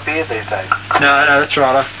have you got a beard these days? No, that's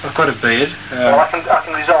right. I've got a beard. Well, I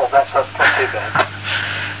can resolve that, so it's not too bad.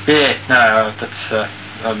 Yeah, no, that's the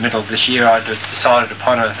middle of this year. I decided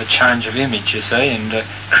upon a change of image, you see, and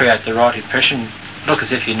create the right impression. Look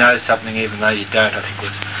as if you know something, even though you don't. I think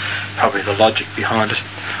was probably the logic behind it.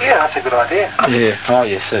 Yeah, that's a good idea. Yeah. Oh,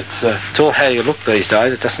 yes. It's all how you look these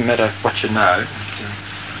days. It doesn't matter what you know.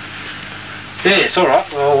 Yeah, it's all right.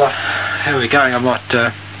 Well, how are we going? I might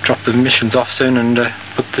drop the missions off soon and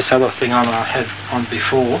put this other thing on I had on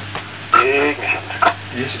before. Yeah,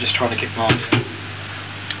 so just trying to get my.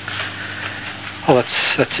 Well,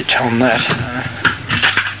 that's it on that.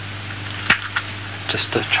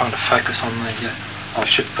 Just trying to focus on the. I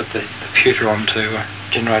should put the computer on to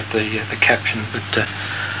generate the caption, but I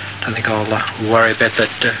don't think I'll worry about that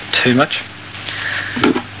too much.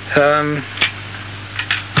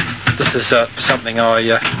 This is something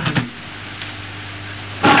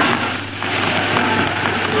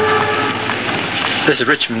this is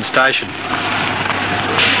Richmond Station.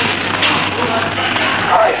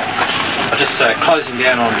 Oh, yeah. I'm just closing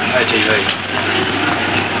down on ATV.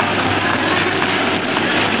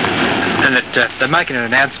 And they're making an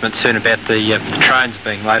announcement soon about the trains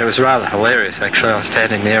being late. It was rather hilarious, actually. I was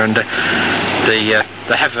standing there, and they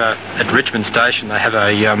have at Richmond Station they have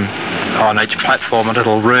on each platform a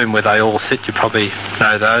little room where they all sit. You probably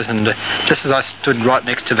know those. And just as I stood right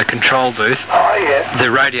next to the control booth, oh, yeah.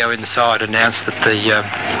 the radio inside announced that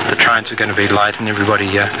the trains were going to be late, and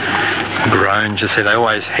everybody groaned. You see, they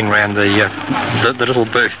always hang around the little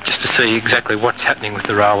booth just to see exactly what's happening with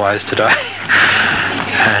the railways today.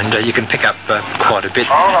 And you can pick up quite a bit.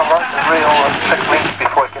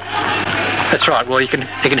 That's right. Well, you can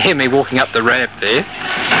hear me walking up the ramp there,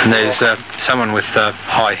 and there's someone with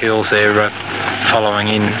high heels there following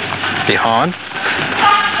in behind,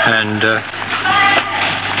 and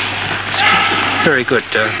it's very good.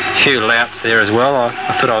 A few louts there as well.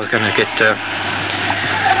 I thought I was going to get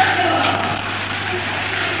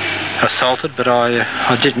assaulted, but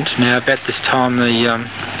I didn't. Now about this time the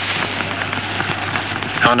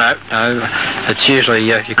oh no, it's usually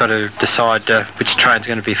you've got to decide which train's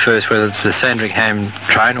going to be first, whether it's the Sandringham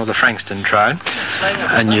train or the Frankston train,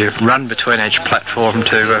 and you run between each platform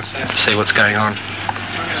to see what's going on.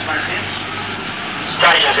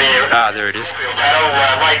 Stations there. Ah, there it is.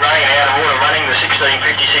 Late rain out of order running the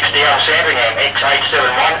 1656 down Sandringham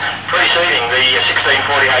X871, preceding the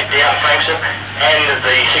 1648 down Frankston and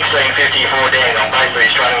the 1654 down on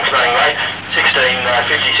Bakeries running late.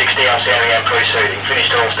 1656 down Sandringham preceding.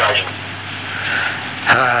 Finished all station.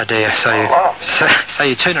 Ah dear, so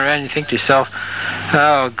you turn around and you think to yourself,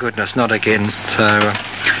 oh goodness, not again. So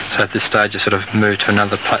at this stage you sort of move to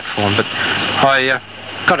another platform. But I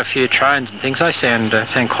got a few trains and things. They sound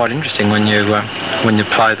quite interesting when you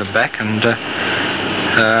play them back, and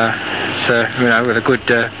so with a good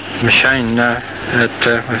machine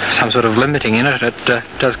with some sort of limiting in it, it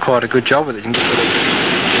does quite a good job with it. You can get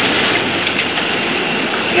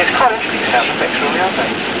Yeah, it's quite interesting sound effects, really, aren't they?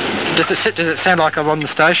 Does it sound like I'm on the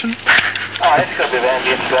station? Oh, it's got a bit of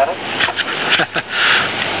ambience about it.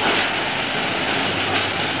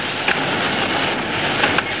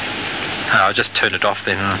 I just turned it off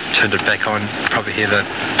then, and I turned it back on. Probably hear the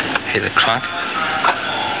clunk.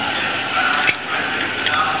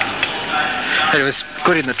 It was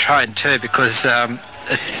good in the train too because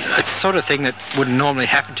it's the sort of thing that wouldn't normally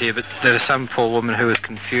happen to you, but there was some poor woman who was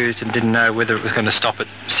confused and didn't know whether it was going to stop at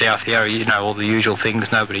South Yarra, you know, all the usual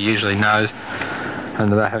things nobody usually knows.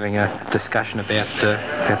 And they're having a discussion about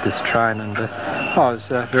this train, and it was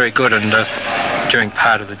very good. And during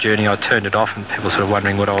part of the journey I turned it off and people sort of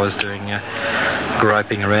wondering what I was doing,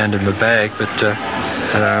 groping around in my bag, but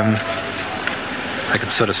I could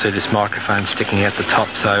sort of see this microphone sticking out the top,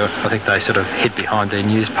 so I think they sort of hid behind their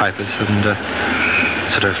newspapers and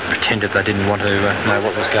sort of pretended they didn't want to know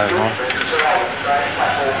what was going on.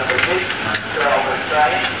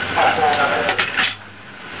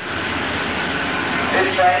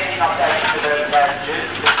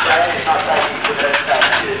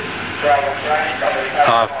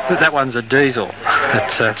 Oh, that one's a diesel. It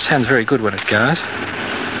sounds very good when it goes.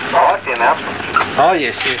 I like the announcement. Oh,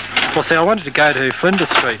 yes. Well, see, I wanted to go to Flinders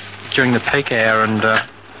Street during the peak hour and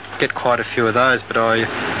get quite a few of those, but I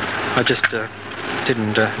just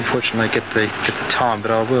didn't unfortunately get the time.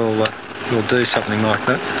 But I will do something like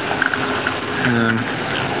that.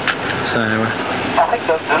 I think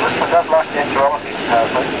the listener does like the actuality,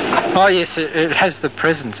 apparently. Oh yes, it has the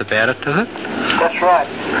presence about it, does it? That's right.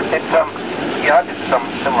 It's I did some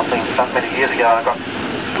similar things many years ago. I got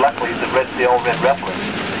luckily the old red Rattler.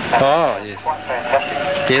 Oh yes. Quite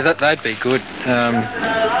fantastic. Yeah, they'd be good.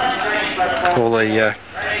 All the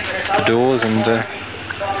doors and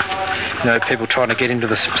you know, people trying to get into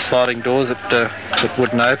the sliding doors that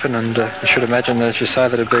wouldn't open, and you should imagine, as you say,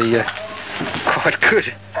 that'd be quite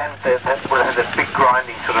good. And has a big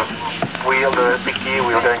grinding sort of wheel, a big gear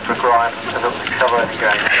wheel going for a grind, and it's accelerating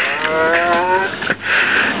going.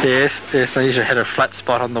 Yes, they usually had a flat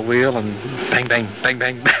spot on the wheel and bang, bang, bang,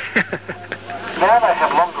 bang. Now they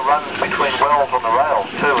have longer runs between wells on the rails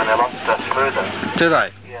too, and they're a lot smoother. Do they?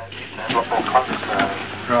 Yeah, it used to have a lot more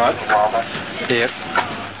clunks Right. a while back. Yep.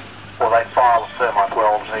 Or they file the thermite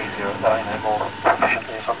wells easier, more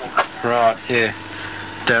efficiently or something. Right, yeah.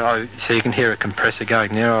 So you can hear a compressor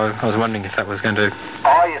going there. I was wondering if that was going to...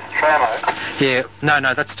 Oh, yes, Tramo. Yeah,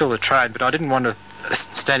 no, that's still a train, but I didn't want to,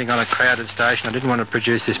 standing on a crowded station, I didn't want to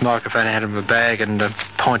produce this microphone out of my bag and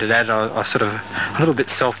point it at it. I sort of a little bit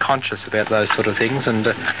self-conscious about those sort of things, and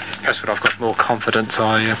perhaps when I've got more confidence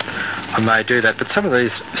I may do that. But some of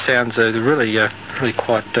these sounds are really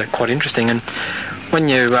quite interesting, and when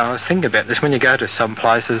you I was thinking about this, when you go to some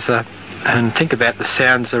places and think about the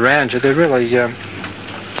sounds around you, they're really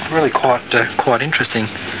quite interesting.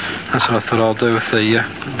 That's what I thought I'll do with the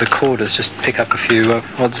recorders, just pick up a few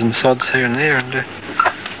odds and sods here and there and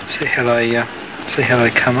see how they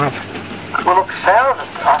come up. Well, look, sounds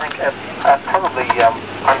I think are probably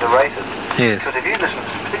underrated. Yes. Because if you listen,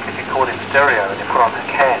 particularly if you record in stereo and you put on the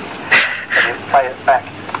cans and you play it back,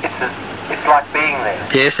 it's like being there.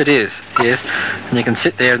 Yes, it is. Yes, and you can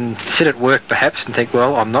sit there and sit at work perhaps and think,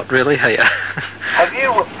 well, I'm not really here.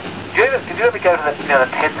 Did you ever go to the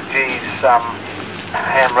Ted the G's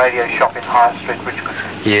ham radio shop in High Street, Richmond?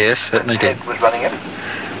 Yes, certainly did. Ted was running it.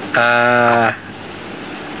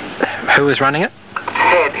 Who was running it?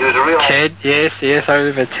 Ted, he was a real... Ted, yes, I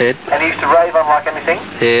remember Ted. And he used to rave on like anything?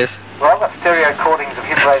 Yes. Well, I've got stereo recordings of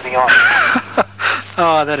him raving on.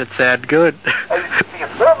 Oh, that'd sound good. And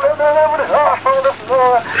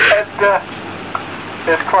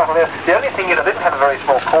it was quite hilarious. The only thing is I didn't have a very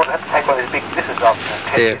small cord. I had to take one of these big... This is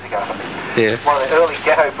 10 years ago or something. Yeah. One of the early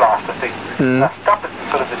ghetto blaster things. I stuffed it in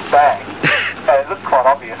sort of this bag. It looked quite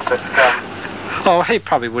obvious, but... Oh, he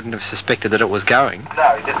probably wouldn't have suspected that it was going.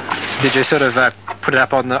 No, he didn't. Did you sort of put it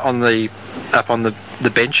up on the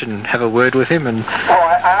bench and have a word with him? And well,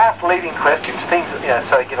 I asked leading questions, things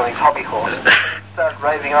so he get on his hobby horse, start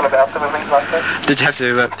raving on about some of things like that. Did you have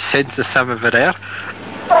to censor some of it out?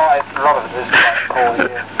 Oh, a lot of it is quite cool,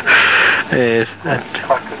 yeah. Yes.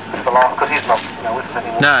 Quite good for life, because he's not with us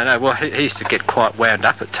anymore. No. Well, he used to get quite wound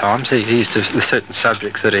up at times. He used to, with certain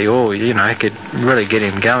subjects that he could really get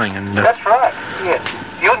him going. And that's right. Yeah.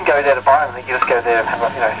 You wouldn't go there to buy anything. You just go there and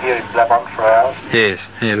have hear him blab on for hours. Yes.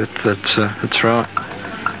 Yeah. That's right.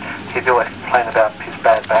 He'd always complain about his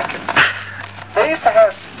bad back. And they used to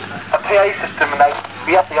have a PA system, and they'd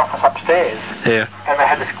be up the office upstairs. Yeah. And they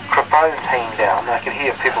had this graphone team down, and I could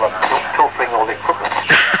hear people pilfering all the equipment.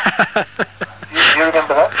 Do you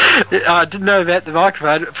remember that? I didn't know about the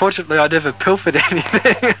microphone. Fortunately, I never pilfered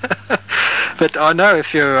anything. But I know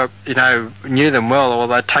if you knew them well, or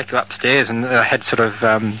they'd take you upstairs, and they had sort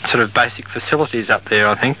of basic facilities up there,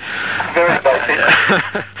 I think. Very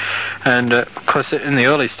basic. And of course, in the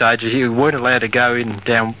early stages, you weren't allowed to go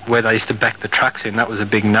down where they used to back the trucks in. That was a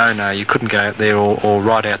big no-no. You couldn't go out there or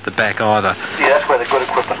right out the back either. Yeah, that's where the good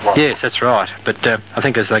equipment it was. Yes, that's right. But I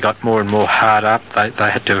think as they got more and more hard up, they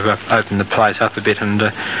had to open the place up a bit. And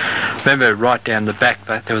remember, right down the back,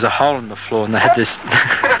 there was a hole in the floor, and they had this.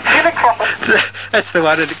 That's the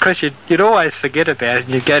one. And of course, you'd always forget about it,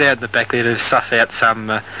 and you'd go down the back there to suss out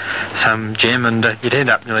some gem, and you'd end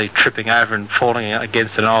up nearly tripping over and falling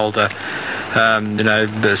against an old,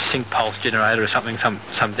 the sync pulse generator or something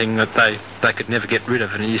that they could never get rid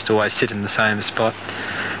of, and it used to always sit in the same spot.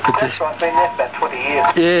 But that's right. I've been there for about 20 years.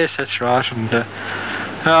 Yes, that's right. And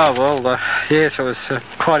yes, it was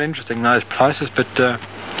quite interesting, those places. But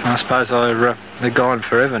I suppose they're gone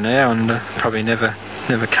forever now, and probably never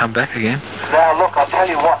come back again. Now, look, I'll tell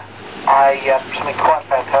you what. Something quite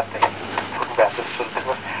fantastic. Talking about this sort of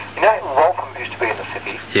business. You know, Waltham used to be in the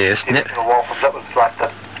city. Yes. The original Waltham. That was like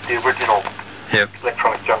the original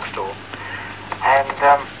electronic junk store. And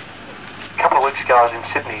a couple of weeks ago, I was in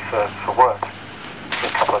Sydney for work for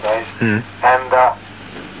a couple of days, and I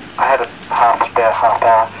had a spare half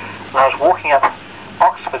hour, and I was walking up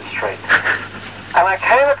Oxford Street, and I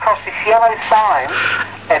came across this yellow sign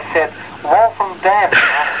that said Waltham Dam,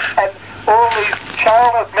 and all these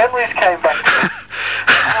childhood memories came back to me.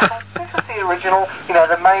 And I thought, this is the original,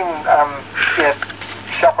 the main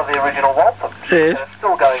shop of the original Waltham. Yes. It's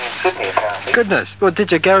still going in Sydney, apparently. Goodness. Well,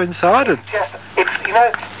 did you go inside? It's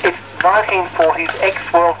 1940s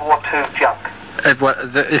ex-World War II junk.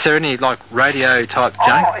 Is there any radio type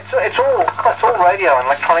junk? Oh, it's all radio and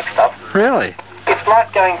electronic stuff. Really? It's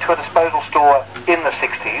like going to a disposal store in the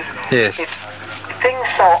 60s. Yes. It's things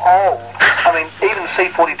so old. I mean, even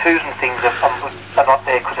C42s and things are not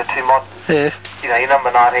there because they're too modern. Yes. Your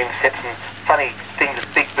number 19 sets and funny things with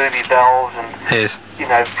big booby valves and yes.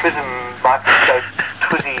 Prism microscope,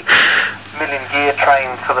 Twizzy million gear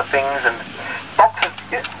train sort of things and boxes.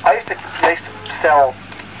 I used to sell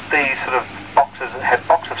these sort of boxes that had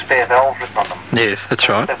box of spare valves written on them. Yes, that's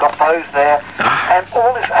right. They've got those there, and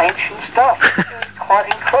all this ancient stuff. It's quite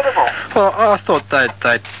incredible. Well, I thought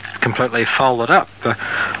they'd completely folded up.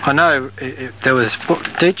 I know there was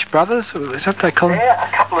Deitch Brothers. Is that what they call them? Yeah,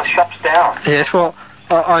 a couple of shops down. Yes. Well,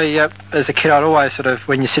 I as a kid, I'd always sort of,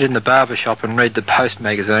 when you sit in the barber shop and read the Post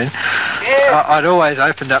magazine, I'd always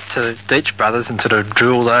opened up to Deitch Brothers and sort of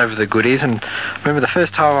drooled over the goodies. And I remember the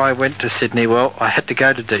first time I went to Sydney, well, I had to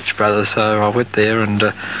go to Deitch Brothers, so I went there and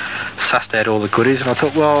sussed out all the goodies. And I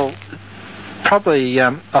thought, well, probably,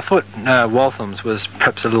 I thought Waltham's was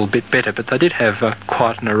perhaps a little bit better, but they did have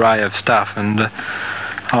quite an array of stuff, and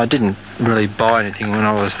I didn't really buy anything when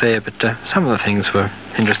I was there, but some of the things were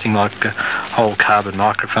interesting, like old carbon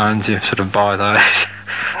microphones. You sort of buy those.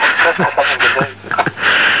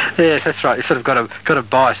 Yes, that's right. You sort of got to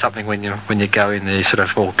buy something when you go in there. You're sort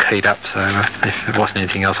of all keyed up. So if there wasn't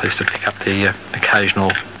anything else, I used to pick up the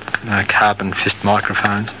occasional carbon fist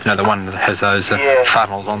microphones. The one that has those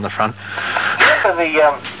funnels on the front. Remember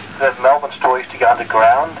the Melbourne store used to go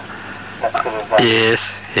underground? That sort of,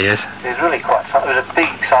 yes. It was really quite something. It was a big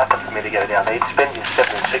excitement for me to go down there. You'd spend your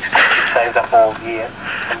 7 and 6 you saved up all year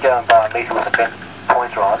and go and buy a meter with a bent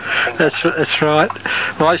pointer on. That's right.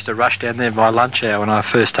 Well, I used to rush down there by lunch hour when I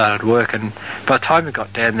first started work, and by the time you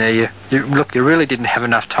got down there, you really didn't have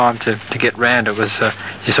enough time to get round. It was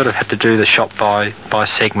you sort of had to do the shop by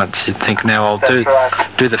segments. You'd think, now I'll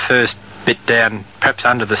do the first bit down, perhaps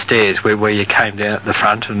under the stairs where you came down at the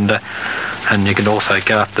front, and you could also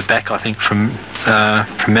go up the back. I think from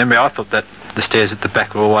memory, I thought that the stairs at the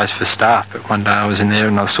back were always for staff, but one day I was in there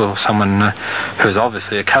and I saw someone who was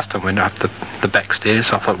obviously a customer went up the back stairs.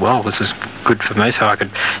 So I thought, well, this is good for me. So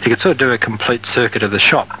you could sort of do a complete circuit of the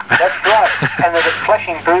shop. That's right. And there's a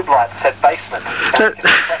flashing boob light that said basement. And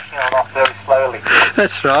it's flashing on and off very slowly.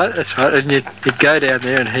 That's right. And you'd go down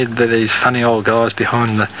there and hear these funny old guys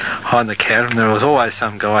behind the counter, and there was always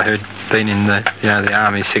some guy who'd been in the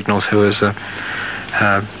army signals who was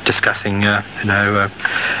discussing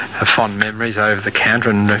fond memories over the counter,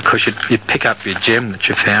 and of course you'd pick up your gem that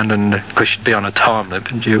you found, and of course you'd be on a time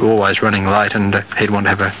limit and you're always running late, and he'd want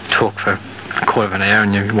to have a talk for a quarter of an hour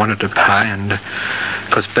and you wanted to pay, and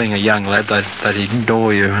because being a young lad they'd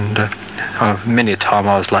ignore you, and many a time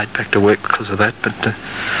I was late back to work because of that. But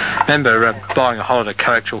I remember buying a whole lot of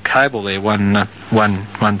coaxial cable there one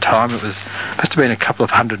time. It must have been a couple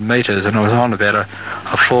of 100 metres, and I was on about a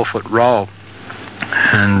 4-foot roll.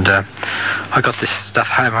 And I got this stuff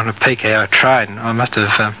home on a peak hour train. I must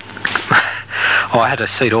have I had a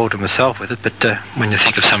seat all to myself with it, but when you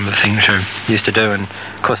think of some of the things you used to do, and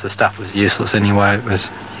of course the stuff was useless anyway, it was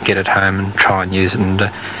you get it home and try and use it, and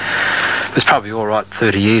it was probably all right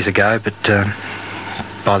 30 years ago, but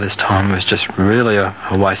by this time it was just really a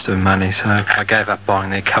waste of money. So I gave up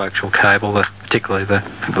buying their coaxial cable. The particularly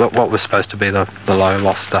what was supposed to be the low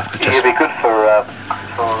loss stuff. It'd be good for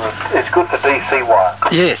it's good for DC wire.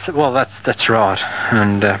 Yes, well that's right.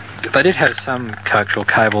 And they did have some coaxial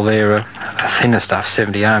cable there, a thinner stuff,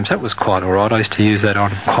 70 ohms. That was quite all right. I used to use that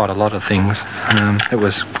on quite a lot of things. It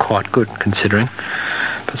was quite good considering.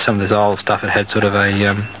 But some of this old stuff, it had sort of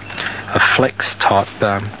a flex type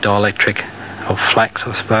dielectric, or flax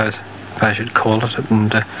I suppose I should call it,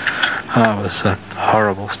 and it was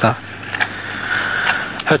horrible stuff.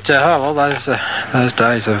 But those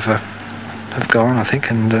days have gone, I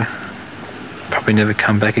think, and probably never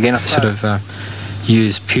come back again. I sort of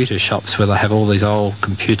use pewter shops where they have all these old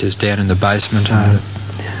computers down in the basement.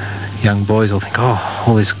 Young boys will think, oh,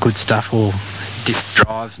 all this good stuff, all disk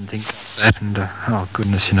drives and things like that, and oh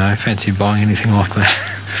goodness, fancy buying anything like that.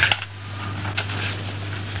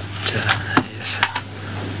 Yes.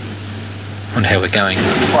 On how we're going.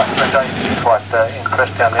 Quite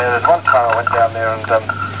impressed down there. There's one time I went down there and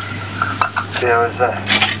there was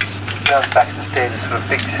down the back of the stairs, a sort of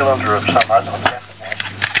big cylinder of some, I don't know what gas it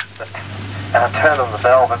was, and I turned on the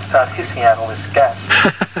valve and started hissing out all this gas.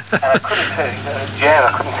 And I couldn't turn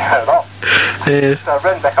it off. Yes. So I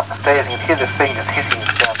ran back up the stairs and you could hear this thing just hissing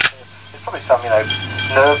downstairs. There's probably some,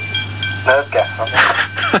 nerve gas on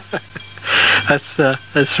there.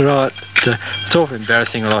 That's right. It's awful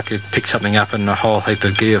embarrassing, like you pick something up and a whole heap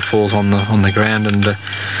of gear falls on the ground, and you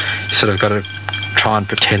sort of got to try and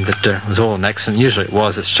pretend that it was all an accident. Usually it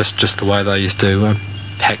was. It's just the way they used to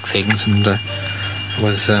pack things, and it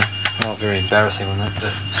was very embarrassing when that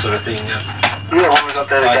sort of thing. Yeah, what we got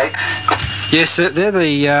there, the gates? Yes, they're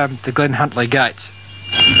the Glen Huntly gates.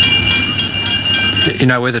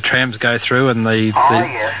 Where the trams go through, and the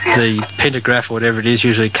pantograph or whatever it is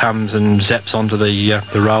usually comes and zaps onto the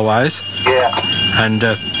railways. Yeah. And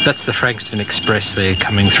that's the Frankston Express there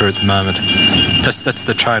coming through at the moment. That's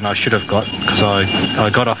the train I should have got, because I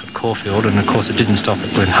got off at Caulfield, and of course it didn't stop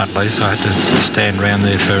at Glen Huntly, so I had to stand around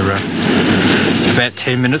there for about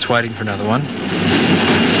 10 minutes waiting for another one.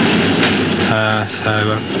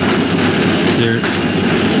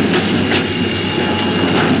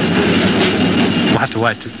 We'll have to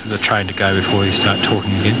wait for the train to go before we start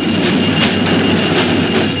talking again.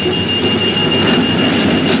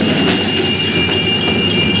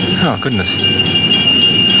 Oh, goodness.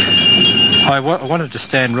 I wanted to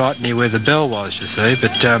stand right near where the bell was, you see,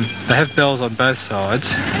 but they have bells on both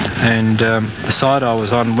sides, and the side I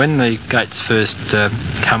was on, when the gates first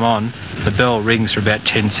come on, the bell rings for about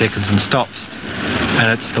 10 seconds and stops. And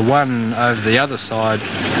it's the one over the other side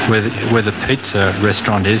where the pizza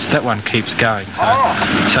restaurant is, that one keeps going.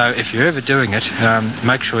 So if you're ever doing it,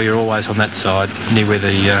 make sure you're always on that side, near where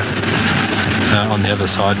on the other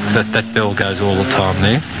side. That bell goes all the time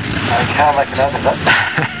there. I can't make it out of that.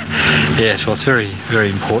 Yes, well, it's very, very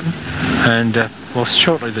important. And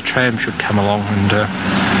shortly the tram should come along, and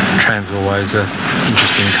trams are always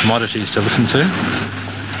interesting commodities to listen to.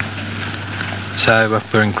 So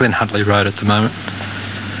we're in Glen Huntly Road at the moment.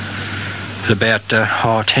 It's about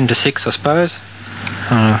 10 to 6, I suppose,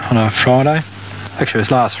 on a Friday. Actually, it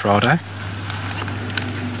was last Friday.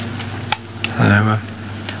 So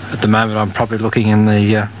at the moment, I'm probably looking in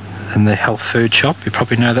the health food shop. You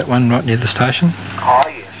probably know that one right near the station. Oh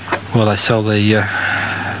yes. Well, they sell the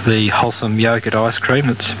wholesome yogurt ice cream.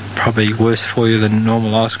 It's probably worse for you than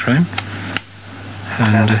normal ice cream.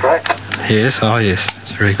 And sounds great. yes,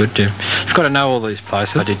 it's very good too. You've got to know all these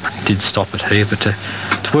places. I did stop at here, but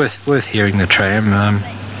it's worth hearing the tram.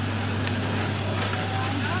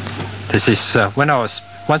 There's this when I was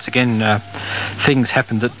once again things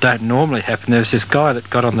happened that don't normally happen. There was this guy that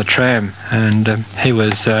got on the tram, and he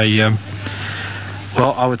was I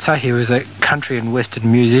would say he was a country and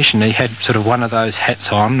western musician. He had sort of one of those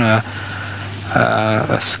hats on, a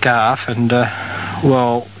scarf, and the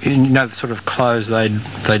sort of clothes they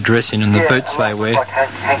dress in, and the boots they wear. Like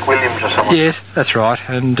Hank Williams or something. Yes, that's right.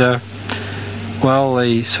 And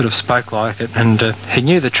he sort of spoke like it, and he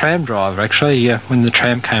knew the tram driver actually. When the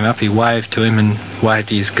tram came up, he waved to him and waved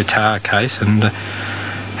his guitar case, and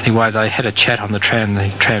anyway, they had a chat on the tram. The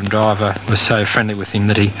tram driver was so friendly with him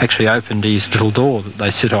that he actually opened his little door that they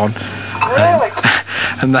sit on. Really?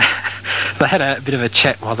 And they had a bit of a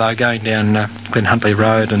chat while they were going down Glen Huntly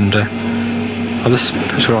Road, and this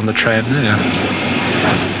we're on the tram now.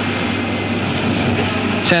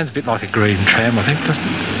 Sounds a bit like a green tram, I think, doesn't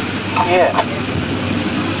it? Yeah.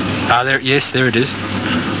 There it is.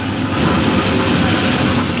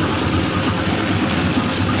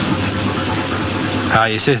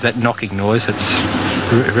 Yes, there's that knocking noise.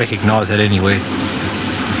 Recognise that anywhere.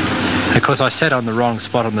 Of course, I sat on the wrong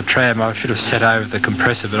spot on the tram. I should have sat over the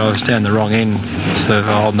compressor, but I was down the wrong end, so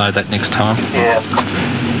I'll know that next time. Yeah.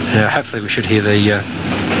 Hopefully we should hear the...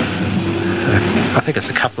 I think it's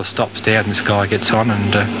a couple of stops down this guy gets on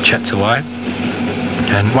and chats away.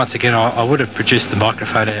 And once again, I would have produced the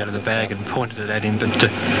microphone out of the bag and pointed it at him, but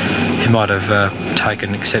he might have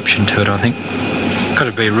taken exception to it, I think. Got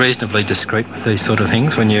to be reasonably discreet with these sort of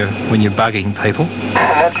things when you're bugging people.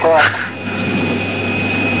 That's right.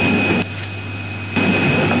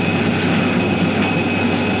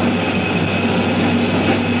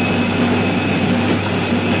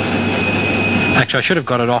 Actually, I should have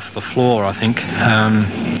got it off the floor, I think. I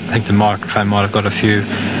think the microphone might have got a few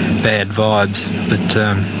bad vibes, but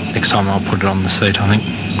next time I'll put it on the seat, I think.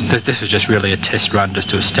 This was just really a test run just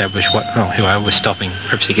to establish what... Oh, anyway, we're stopping.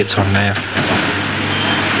 Perhaps he gets on now.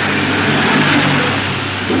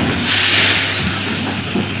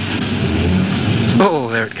 Oh,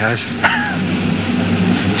 there it goes.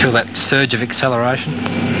 Feel that surge of acceleration?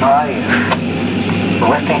 Aye.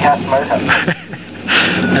 Westinghouse motor.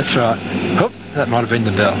 That's right. Oh, that might have been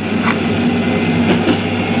the bell.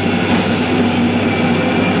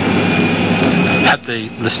 Hope the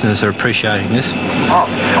listeners are appreciating this. Oh,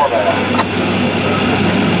 sure they are.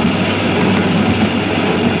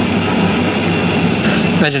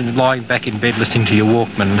 Imagine lying back in bed listening to your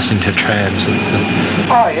Walkman, listening to trams.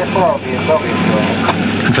 Oh, yes, well, they'll be enjoying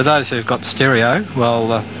it. And for those who've got stereo,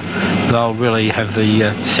 well, they'll really have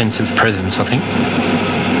the sense of presence, I think.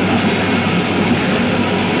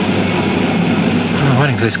 I'm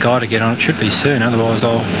waiting for this guy to get on. It should be soon, otherwise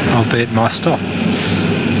I'll be at my stop.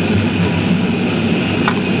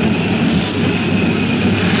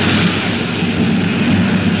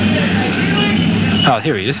 Oh,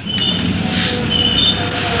 here he is.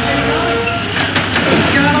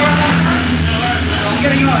 I'm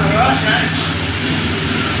getting on, alright?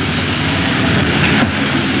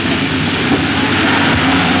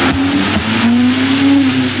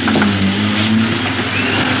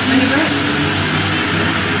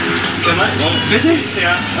 Good mate, well, busy?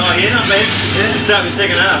 Oh yeah, not bad. Yeah, start with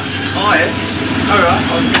second half. Oh yeah. Alright,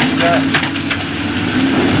 I'll take you back.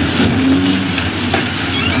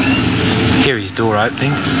 Hear his door opening.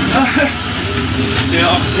 So you're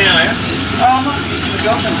off to town, are you? Oh, I'm not used to the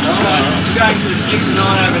Gotham. I'm going to the 6 and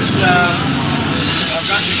 9 over at I'm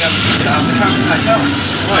going to go to the current hotel.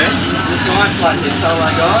 Oh yeah? This guy plays this solo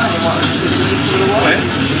guy and he might have sit with him for a little while. Oh yeah?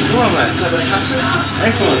 Go on mate. Over the country.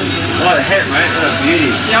 Excellent. I like the hat mate, what a beauty.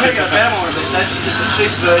 Yeah, I'm going to get a better one of these days. It's just a cheap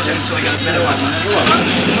version until we get a better one mate. Go on mate.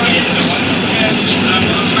 Yeah, just I'm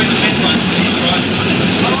bring the best one.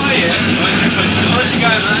 Oh yeah? I'll let you go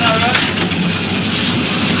mate, alright?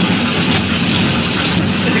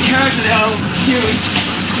 There's a character there, old Huey.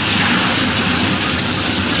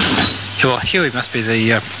 Well, Huey must be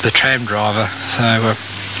the tram driver, so...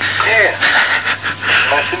 Yeah.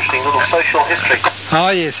 Most interesting little social history.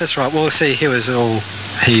 Oh, yes, that's right. Well, see, he was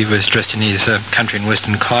dressed in his country and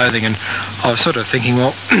western clothing, and I was sort of thinking,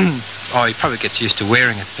 well, he probably gets used to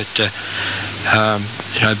wearing it, but,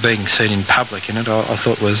 being seen in public in it, I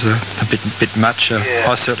thought was a bit much. Yeah.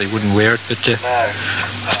 I certainly wouldn't wear it, but No.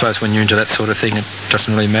 I suppose when you're into that sort of thing, it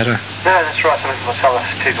doesn't really matter. No, that's right. Some people tell us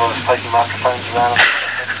people are taking microphones around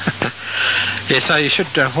them. Yeah, so you should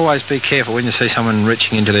always be careful when you see someone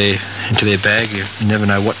reaching into their bag. You never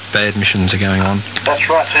know what bad missions are going on. That's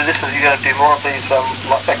right. So this is, you're going to do more of these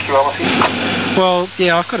like actualities? Well,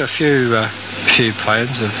 yeah, I've got a few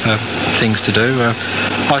plans of things to do.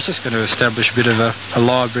 I was just going to establish a bit of a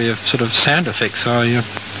library of sort of sound effects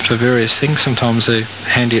for various things. Sometimes they're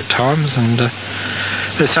handy at times, and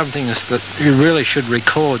there's some things that you really should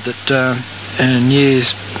record that in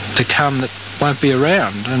years to come that won't be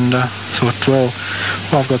around. And thought, well,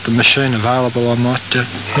 I've got the machine available. I might do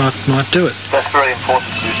it. That's very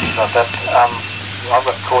important to do things like that. I've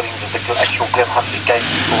got recordings of the actual Glen Huntly gates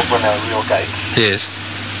when they were real gates. Yes.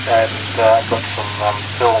 And I've got some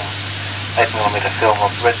film, 8mm film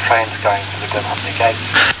of red trains going to the Glen Huntly gates.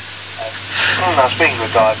 And I was speaking to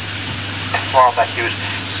a guy a while back. He was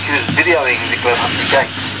videoing the Glen Huntly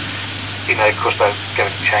gates. Of course they were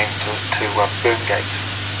going to change to boom gates.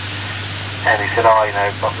 And he said, I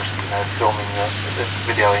was filming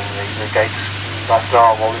videoing the gates. And I said,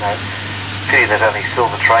 well, pity there's only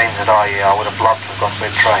silver trains. And I would have loved to have got red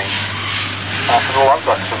trains. And I said, well, I've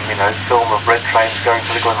got some, film of red trains going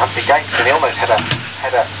to the Glen Huntly gates. And he almost had a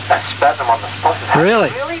spasm on the spot. Really?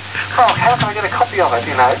 Really? Oh, how can I get a copy of it,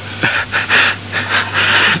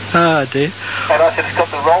 Oh, dear. And I said, it's got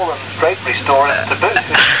the Roland's drapery store in it to boot.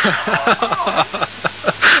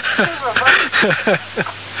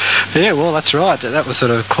 Yeah, well, that's right. That was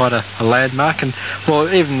sort of quite a landmark, and well,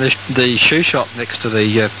 even the shoe shop next to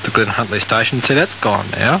the Glen Huntly station, see, that's gone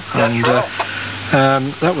now, and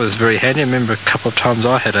that was very handy. I remember a couple of times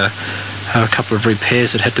I had a couple of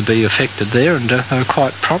repairs that had to be effected there, and they were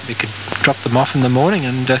quite prompt. You could drop them off in the morning,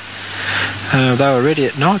 and they were ready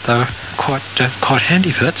at night. They were quite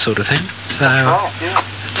handy for that sort of thing. So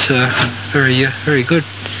it's very good.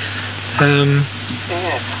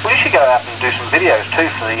 Yeah. Well, you should go out and do some videos too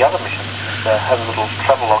for the other missions. Have a little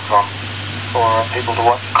travel logs on for people to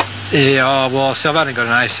watch. Yeah, well, so I've only got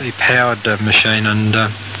an AC powered machine, and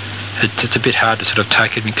it's a bit hard to sort of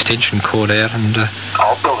take an extension cord out and.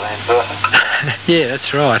 I'll build an inverter. Yeah,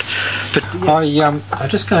 that's right. But I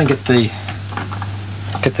just go and get the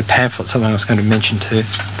pamphlet. Something I was going to mention too.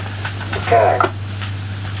 Okay.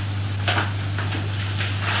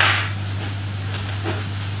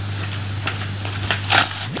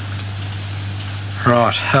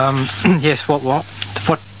 Right. Yes. What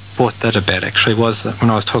brought that about actually was that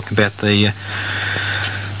when I was talking about the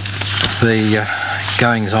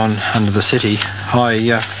goings on under the city,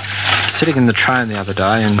 I sitting in the train the other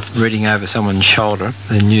day and reading over someone's shoulder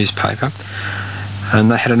the newspaper,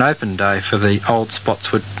 and they had an open day for the Old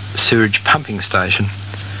Spotswood sewage pumping station.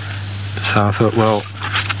 So I thought, well,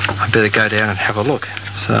 I better go down and have a look.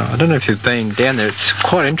 So I don't know if you've been down there. It's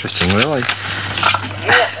quite interesting, really.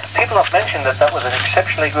 Yeah, people have mentioned that was an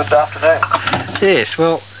exceptionally good afternoon. Yes,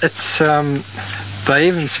 well, it's they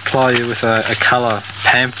even supply you with a colour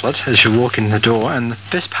pamphlet as you walk in the door, and the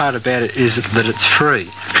best part about it is that it's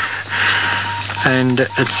free. And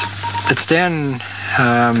it's down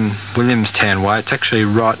Williamstown Way. It's actually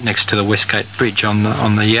right next to the Westgate Bridge on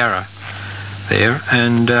the Yarra there,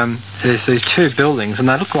 and there's these two buildings, and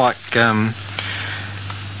they look like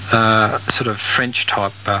sort of French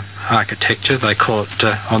type architecture. They call it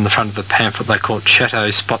on the front of the pamphlet. They call it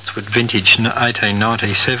Chateau Spotswood Vintage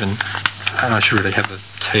 1897. And I should really have a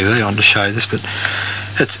TV on to show this, but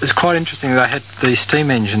it's quite interesting. They had these steam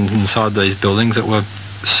engines inside these buildings that were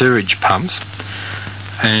sewerage pumps,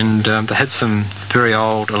 and they had some very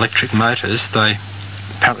old electric motors.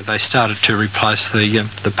 Apparently they started to replace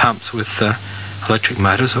the pumps with electric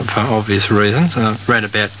motors for obvious reasons. Around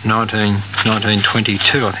about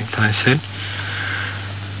 1922, I think they said.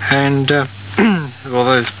 And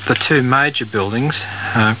well, the two major buildings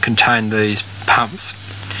contained these pumps,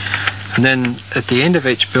 and then at the end of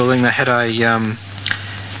each building they had a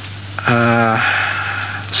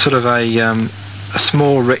sort of a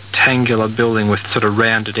small rectangular building with sort of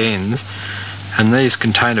rounded ends, and these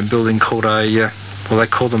contain a building called they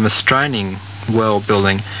call them a straining well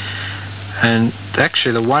building. And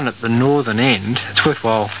actually the one at the northern end, it's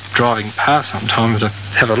worthwhile driving past sometimes to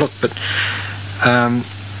have a look, but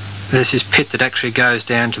there's this pit that actually goes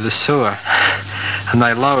down to the sewer, and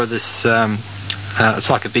they lower this, it's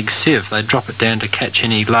like a big sieve, they drop it down to catch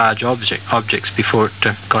any large objects before it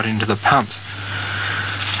got into the pumps.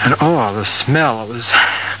 And the smell,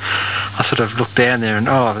 I sort of looked down there and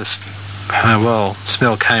this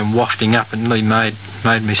smell came wafting up and really made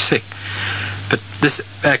me sick. But this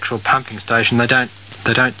actual pumping station, they don't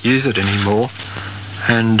use it anymore,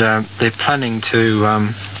 and they're planning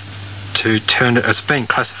to turn it. It's been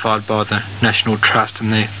classified by the National Trust,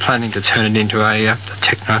 and they're planning to turn it into a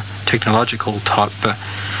technological type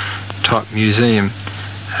museum,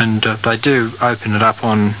 and they do open it up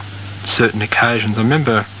on certain occasions. I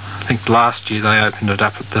remember, I think last year they opened it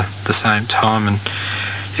up at the same time, and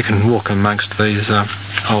you can walk amongst these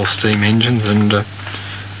old steam engines, and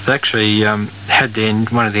they actually had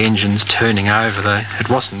one of the engines turning over. It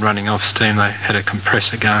wasn't running off steam. They had a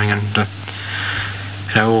compressor going, and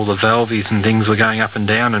all the valves and things were going up and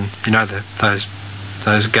down, and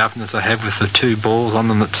those governors they have with the two balls on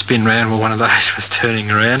them that spin round. Well, one of those was turning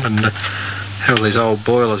around, and had all these old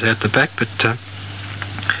boilers out the back. But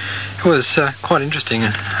it was quite interesting.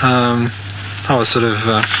 I was sort of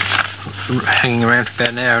hanging around for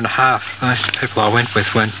about an hour and a half. The people I went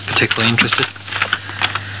with weren't particularly interested.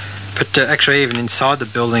 But actually, even inside the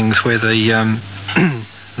buildings where the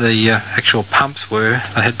actual pumps were,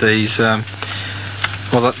 they had these.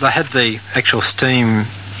 They had the actual steam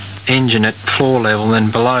engine at floor level, and then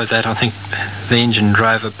below that, I think the engine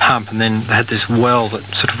drove a pump, and then they had this well that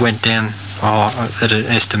sort of went down. At an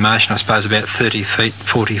estimation, I suppose about 30 feet,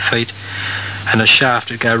 40 feet, and a shaft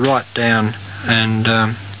would go right down and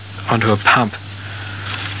onto a pump.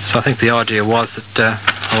 So I think the idea was that,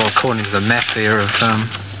 according to the map here of,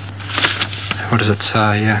 what does it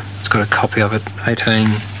say? Yeah, it's got a copy of it.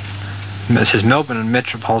 It says Melbourne and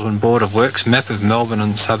Metropolitan Board of Works, map of Melbourne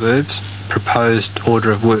and suburbs, proposed order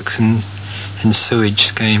of works in sewage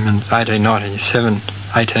scheme in 1897.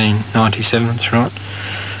 1897, that's right.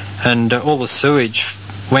 And all the sewage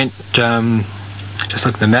went, just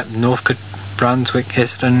look at the map, Northcote, Brunswick,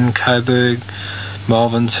 Essendon, Coburg,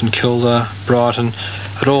 Malvern, St Kilda, Brighton.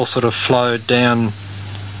 It all sort of flowed down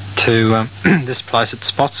to this place at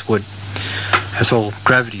Spotswood. It's all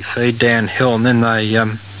gravity feed downhill, and then they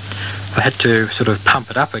had to sort of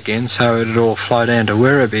pump it up again so it'd all flow down to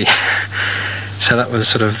Werribee. So that was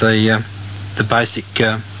sort of the basic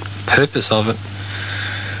purpose of it.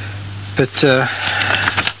 But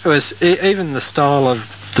it was even the style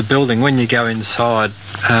of the building when you go inside.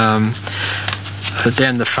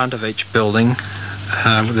 Down the front of each building,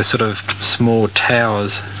 with the sort of small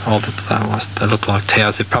towers. They look like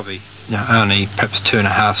towers. They're probably only perhaps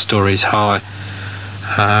 2.5 stories high.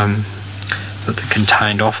 That they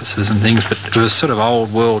contained offices and things, but it was sort of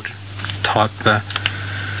old world type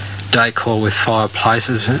decor with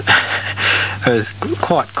fireplaces. It was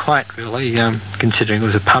quite quaint, really, considering it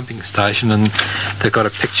was a pumping station. And they've got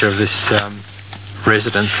a picture of this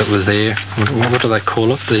residence that was there. What do they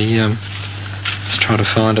call it? Just trying to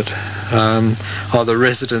find it. The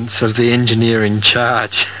residence of the engineer in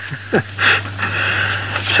charge.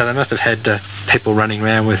 So they must have had people running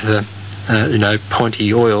around with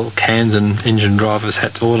pointy oil cans and engine drivers'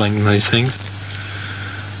 hats oiling these things.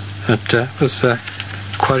 It was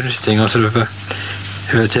quite interesting. I sort of,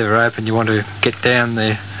 if it's ever open, you want to get down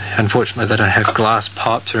there. Unfortunately, they don't have glass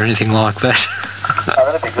pipes or anything like that. Oh,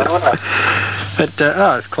 that'd be good, wouldn't it? But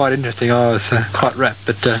it's quite interesting. I was quite rapt,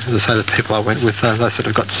 but as I say, the people I went with, they sort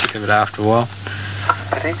of got sick of it after a while.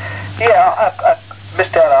 Pity. Yeah, I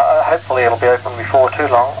missed out. Hopefully it'll be open before too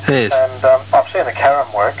long. Yes. And I've seen the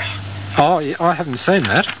Carrum Works. Oh, yeah, I haven't seen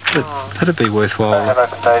that. That'd be worthwhile. They have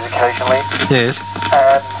open days occasionally. Yes.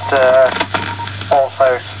 And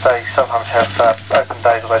also they sometimes have open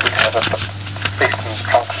days where they did have a Eastern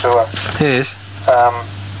Trunk Sewer. Yes.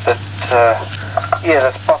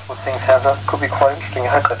 That's possible. Things could be quite interesting.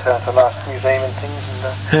 I hope they turn into a nice museum and things,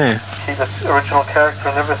 and see the original character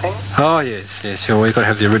and everything. Oh yes. Well, we've got to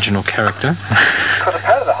have the original character. Because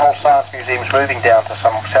apparently the whole science museum's moving down to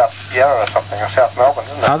some South Yarra or something, or South Melbourne,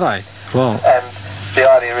 isn't it? Are they? Well. And the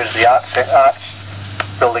idea is the art's going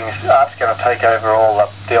to take over all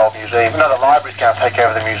the old museum. No, the library's going to take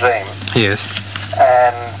over the museum. Yes.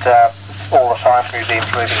 And all the science museums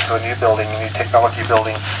moving to a new building, a new technology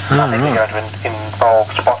building. I think they're going to involve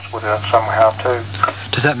Spotswood somehow too.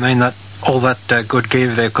 Does that mean that all that good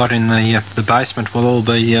gear they've got in the basement will all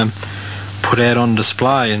be put out on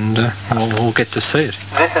display, and we'll get to see it?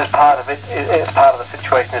 This is part of it. It's part of the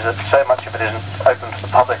situation is that so much of it isn't open to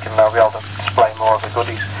the public, and they'll be able to display more of the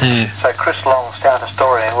goodies. Yeah. So Chris Long, sound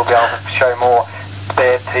historian, will be able to show more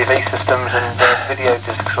their TV systems and their video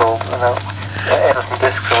discs, or Edison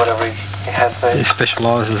discs or whatever he has there. He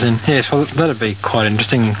specialises in. Yes, well, that'd be quite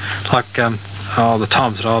interesting. Like the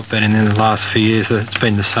times that I've been in the last few years, it's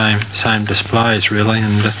been the same displays really,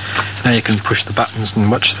 and now you can push the buttons and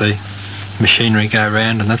watch the machinery go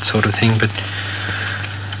around and that sort of thing. But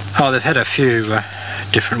they've had a few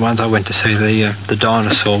different ones. I went to see the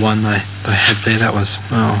dinosaur one they had there. That was,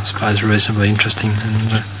 I suppose, reasonably interesting,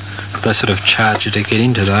 and they sort of charge you to get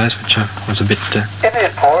into those, which was a bit... It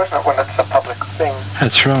is poor, isn't it, when it's a public thing?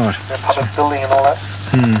 That's right. A public building and all that.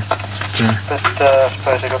 But I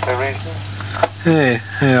suppose they got their reasons.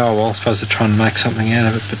 I suppose they're trying to make something out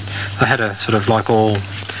of it, but they had a sort of, like all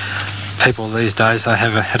people these days, they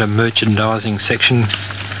had a merchandising section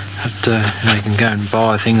that you can go and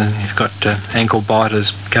buy things, and you've got ankle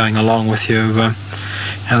biters going along with you.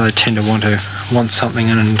 They tend to want something,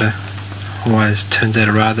 and always turns out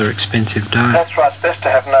a rather expensive day. That's right. It's best to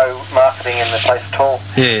have no marketing in the place at all.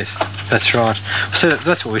 Yes, that's right. So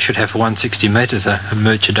that's what we should have for 160 metres, a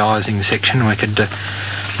merchandising section. We could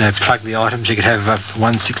plug the items. You could have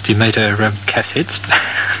 160 metre cassettes.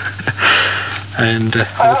 And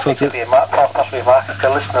I think there'd be possibly a market to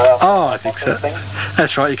listen to. I think so.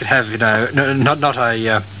 That's right. You could have, not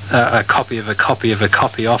a copy of a copy of a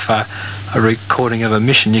copy off a recording of a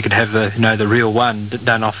mission. You could have the real one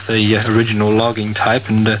done off the original logging tape,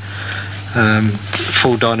 and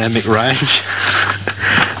full dynamic range.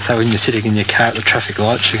 So when you're sitting in your car at the traffic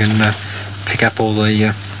lights, you can pick up all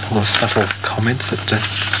the subtle comments that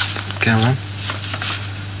go on.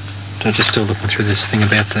 I'm just still looking through this thing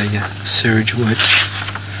about the sewerage works.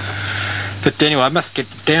 But anyway, I must get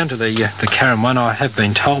down to the Carrum one. I have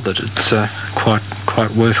been told that it's quite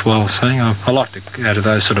worthwhile seeing. I like to go to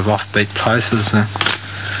those sort of offbeat places.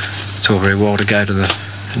 It's all very well to go to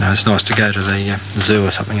it's nice to go to the zoo or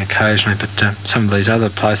something occasionally, but some of these other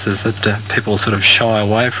places that people sort of shy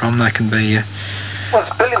away from, they can be... Well,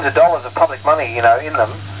 it's billions of dollars of public money, in them.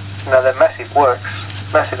 They're massive works.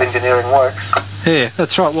 massive engineering works. Yeah,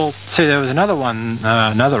 that's right. Well, see, there was another one,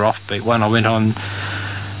 another offbeat one I went on,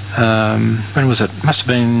 when was it? Must have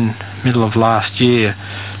been middle of last year.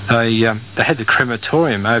 They had the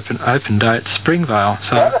crematorium open day at Springvale.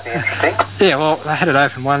 So That'd be interesting. yeah, well, they had it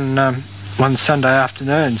open one Sunday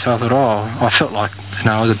afternoon, so I thought, I felt like,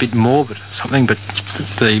 I was a bit morbid or something, but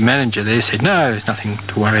the manager there said, no, there's nothing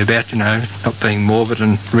to worry about, not being morbid,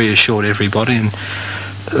 and reassured everybody. And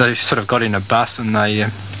they sort of got in a bus and they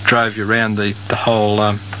drove you around the whole,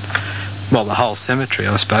 the whole cemetery,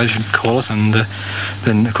 I suppose you'd call it. And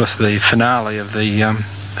then, of course, the finale of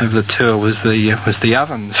the tour was the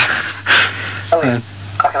ovens.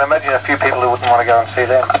 I can imagine a few people who wouldn't want to go and see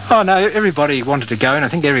them. Oh no, everybody wanted to go, and I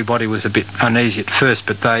think everybody was a bit uneasy at first,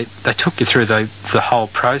 but they took you through the whole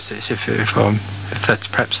process, if that's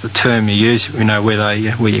perhaps the term you use, where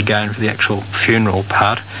you're going for the actual funeral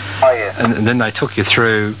part. Oh yeah. And then they took you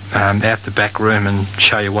through out the back room and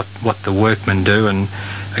show you what the workmen do, and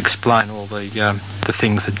explain all the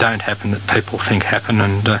things that don't happen that people think happen,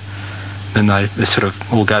 and then it sort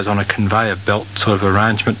of all goes on a conveyor belt sort of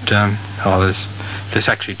arrangement. There's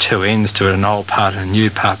actually two ends to it, an old part and a new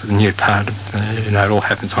part, but the new part, it all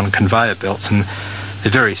happens on conveyor belts, and they're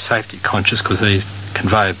very safety conscious because these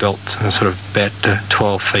conveyor belts are sort of about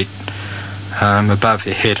 12 feet above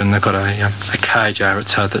your head, and they've got a cage over it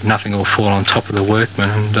so that nothing will fall on top of the workmen.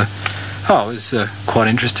 And it was quite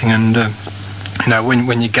interesting. And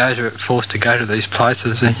when you forced to go to these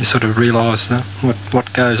places, you sort of realise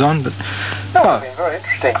what goes on. But That would be very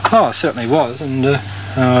interesting. it certainly was. And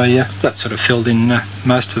that sort of filled in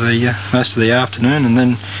most of the afternoon, and then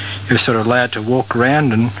you were sort of allowed to walk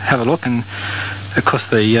around and have a look. And of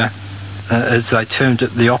course, as they termed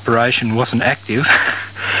it, the operation wasn't active.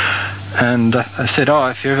 And I said,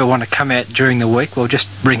 if you ever want to come out during the week, we'll just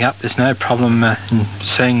ring up. There's no problem in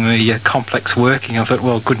seeing the complex working. I thought,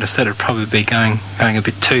 well, goodness, that'd probably be going a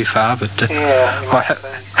bit too far, but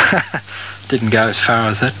didn't go as far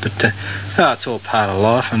as that. But it's all part of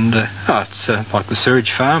life, and it's like the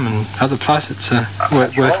sewage farm and other places.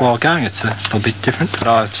 It's worthwhile going. It's a little bit different, but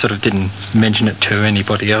I sort of didn't mention it to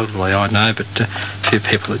anybody elderly I know, but a few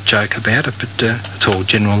people that joke about it. But it's all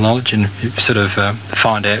general knowledge, and you sort of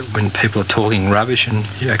find out when people are talking rubbish, and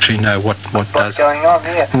you actually know what's going on.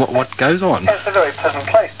 Yeah. What goes on. Yeah, it's a very pleasant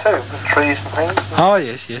place too, with trees and things. Oh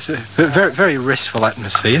yes, very very restful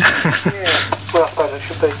atmosphere. Yeah. Well, I suppose it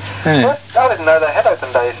should be. Yeah. Well, I didn't know they had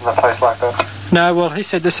open days in a place like that. No, well, he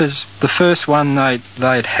said this is the first one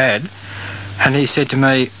they'd had, and he said to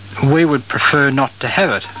me, we would prefer not to have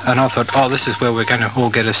it. And I thought, this is where we're going to all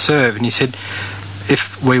get a serve. And he said,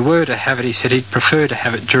 if we were to have it, he said he'd prefer to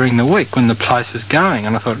have it during the week when the place is going.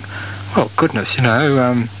 And I thought, well, goodness,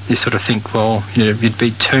 you sort of think, well, you'd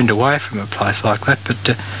be turned away from a place like that.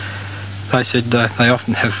 But they said they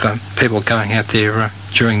often have people going out there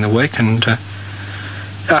during the week, and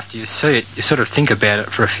after you see it, you sort of think about it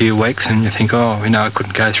for a few weeks, and you think, I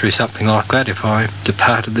couldn't go through something like that if I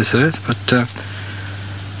departed this earth. But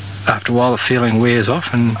after a while, the feeling wears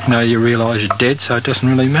off, and you realise you're dead, so it doesn't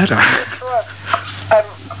really matter. That's right.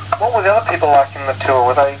 What were the other people like in the tour?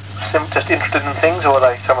 Were they just interested in things, or were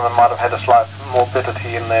they? Some of them might have had a slight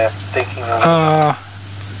morbidity in their thinking.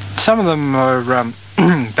 Some of them are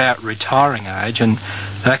about retiring age, and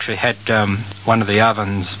they actually had one of the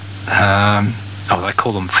ovens. They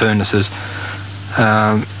call them furnaces,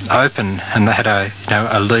 open, and they had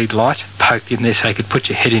a lead light poked in there so you could put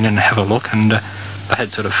your head in and have a look, and they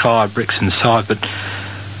had sort of fire bricks inside, but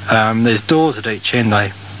there's doors at each end.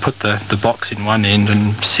 They put the box in one end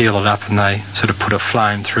and seal it up, and they sort of put a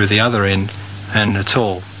flame through the other end, and it's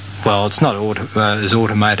all, it's not as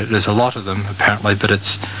automated as a lot of them apparently, but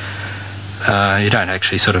it's you don't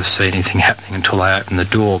actually sort of see anything happening until they open the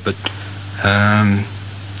door. But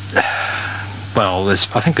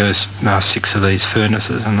I think there's 6 of these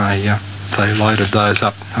furnaces, and they loaded those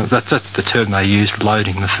up. That's the term they used,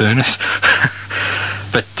 loading the furnace.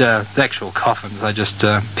 But the actual coffins, they just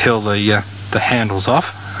peel the handles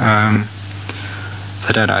off.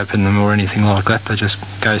 They don't open them or anything like that. They just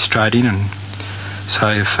go straight in. And so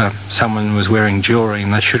if someone was wearing jewellery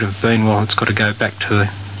and they should have been, it's got to go back to the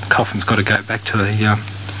coffin's got to go back to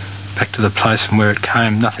the place from where it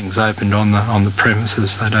came. Nothing's opened on the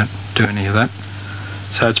premises. They don't do any of that.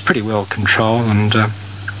 So it's pretty well controlled, and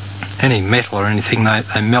any metal or anything they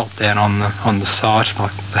melt down on the site,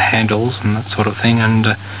 like the handles and that sort of thing.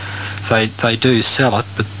 And they do sell it,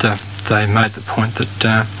 but they made the point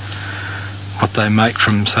that what they make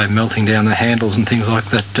from, say, melting down the handles and things like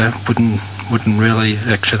that wouldn't really,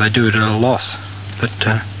 actually they do it at a loss.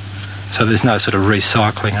 But so there's no sort of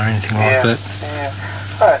recycling or anything like that. Yeah.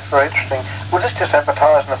 Oh, that's very interesting. Was this just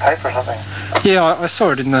advertised in the paper or something? Yeah, I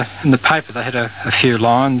saw it in the paper. They had a few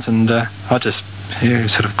lines, and I just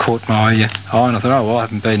sort of caught my eye, and I thought, oh well, I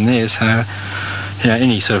haven't been there, so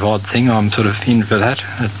any sort of odd thing, I'm sort of in for that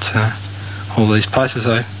at all these places.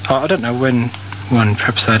 I don't know when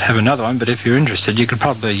perhaps they'd have another one, but if you're interested, you could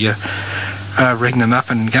probably ring them up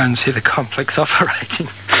and go and see the complex operating.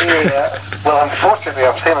 Yeah. Well, unfortunately,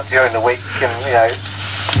 I've seen it during the week, and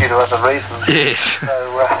due to other reasons. Yes. So,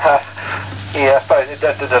 I suppose it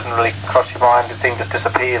doesn't really cross your mind. The thing just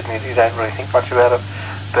disappears, and you don't really think much about it.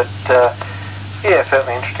 But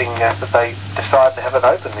certainly interesting that they decide to have it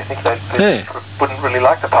open. You think they wouldn't really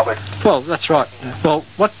like the public. Well, that's right. Well,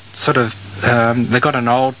 what sort of they got an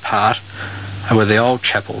old part where the old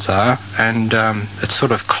chapels are, and it's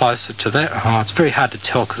sort of closer to that. It's very hard to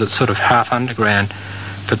tell because it's sort of half underground.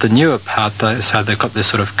 But the newer part, so they've got this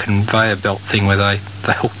sort of conveyor belt thing where they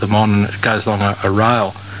hook them on and it goes along a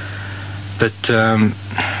rail. But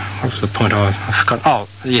what was the point I forgot? Oh,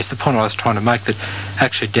 yes, the point I was trying to make, that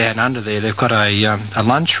actually down under there they've got a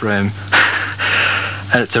lunch room,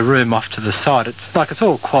 and it's a room off to the side. It's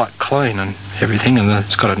all quite clean and everything, and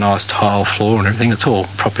it's got a nice tile floor and everything. It's all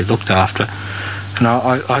properly looked after. And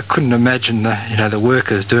I couldn't imagine the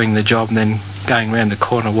workers doing the job and then going around the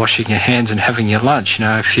corner washing your hands and having your lunch,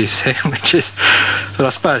 a few sandwiches. But I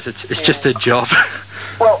suppose it's just a job.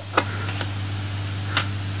 Well,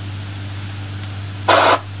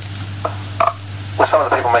 were some of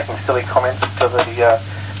the people making silly comments to the,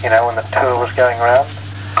 when the tour was going around?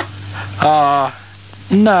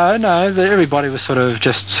 No, everybody was sort of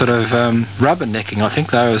rubbernecking. I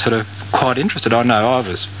think they were sort of quite interested. I know I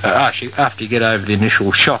was. Actually, after you get over the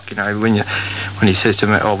initial shock, when he says to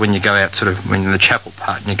me, or when you go out sort of, when you're in the chapel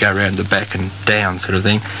part and you go around the back and down sort of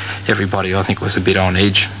thing, everybody I think was a bit on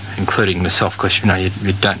edge, including myself, because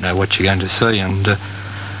you don't know what you're going to see. And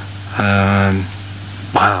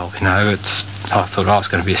I thought I was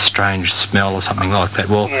going to be a strange smell or something like that.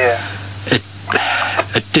 Well, it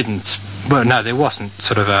didn't. Well, no, there wasn't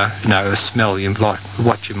sort of a smell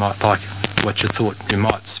what you thought you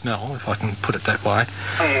might smell, if I can put it that way.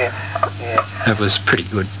 Yeah. It was pretty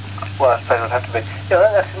good. Well, I suppose it would have to be. Yeah,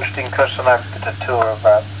 that's interesting, because I did a tour of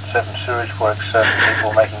certain sewage works, certain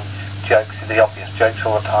people making jokes, the obvious jokes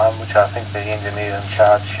all the time, which I think the engineer in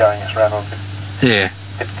charge showing us around a bit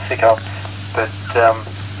sick of. But,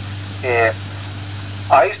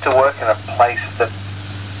 I used to work in a place that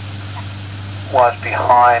was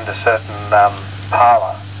behind a certain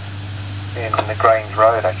parlour in the Grange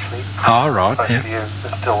Road, actually. Oh, right, Most of you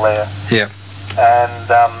are still there. Yeah. And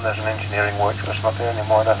there's an engineering work that's not there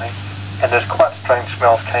anymore, I don't think. And there's quite strange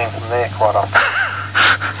smells came from there quite often.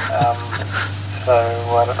 So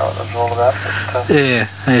I don't know what it was all about. But,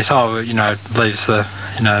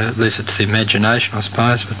 leaves it to the imagination, I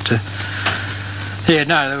suppose. But there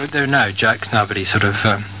were no jokes. Nobody sort of.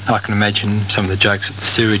 I can imagine some of the jokes at the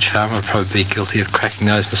sewage farm. I'd probably be guilty of cracking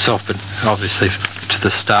those myself, but obviously to the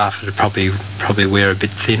staff it'd probably wear a bit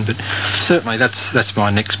thin. But certainly that's my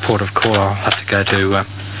next port of call. I'll have to go to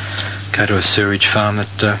a sewage farm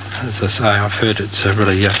that, as I say, I've heard it's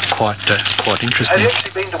really quite interesting. Have you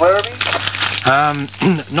actually been to Werribee?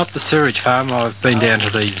 Not the sewage farm. I've been down to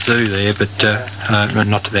the zoo there, but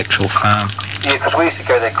not to the actual farm. Yeah, because we used to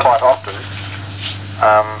go there quite often,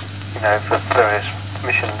 for various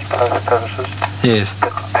missions purposes. Yes. But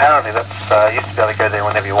apparently that's, you used to be able to go there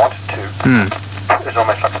whenever you wanted to. It was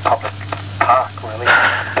almost like a public park, really.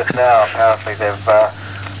 But now apparently they've got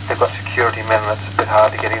security men, that's a bit hard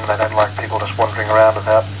to get in. They don't like people just wandering around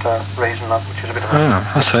without reason, which is a bit of a...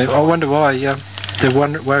 I see. I wonder why they're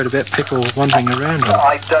worried about people wandering around.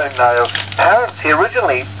 I don't know. Apparently,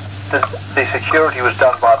 originally, the security was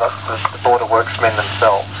done by the border worksmen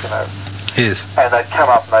themselves, Yes. And they'd come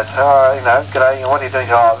up and they'd say, g'day, what are you doing?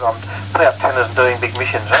 Oh, I'm putting up tenders and doing big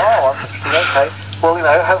missions. Oh, interesting, okay. Well,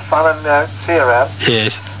 have fun and see you around.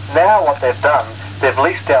 Yes. Now what they've done, they've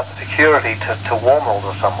leased out the security to Warmald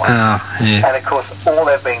or someone. Oh, yeah. And of course, all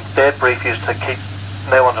their brief is to keep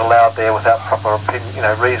no one's allowed there without proper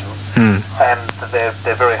reason. And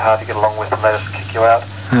they're very hard to get along with, and they just kick you out.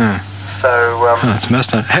 So that's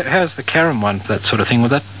most. How's the Carrum one, that sort of thing?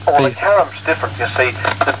 Would that? Well, the Carrum's different. You see,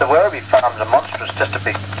 the Werribee farms are monstrous, just a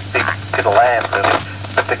big bit of land, really.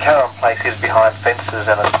 But the Carrum place is behind fences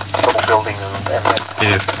and a little building and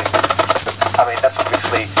I mean, that's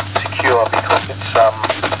obviously secure because it's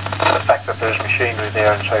the fact that there's machinery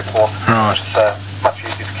there and so forth. Right. It's much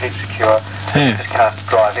easier to keep secure. Yeah. You just can't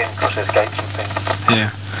drive in because there's gates and things.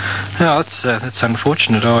 Yeah. No, that's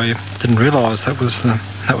unfortunate. I didn't realise that was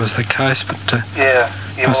the case. But Well,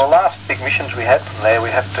 the last big missions we had from there, we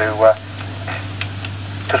had to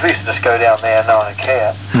because we used to just go down there, no one would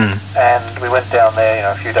care. And we went down there,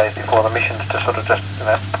 a few days before the missions to sort of just,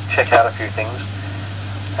 check out a few things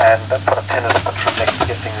and put a tent and a trip next to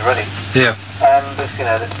get things ready. Yeah. And this,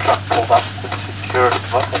 this truck pulled up with security and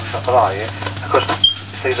I thought, oh yeah. Of course,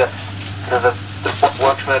 you see the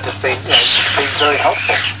workmen have just been, being very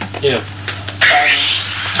helpful. Yeah.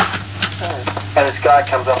 And this guy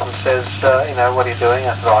comes up and says, what are you doing?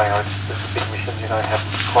 I said, this is a big mission, you have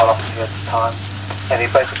quite often here at the time. And he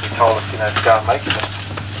basically told us, to go and make it.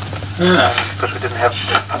 Because we didn't have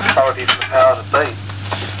authority from the powers that be.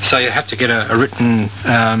 So you have to get a written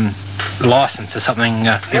license or something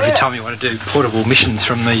every time you want to do portable missions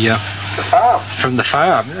from the farm. From the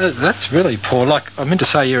farm. That's really poor. Like, I meant to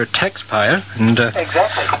say you're a taxpayer, and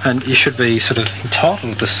exactly. And you should be sort of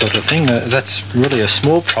entitled to this sort of thing. That's really a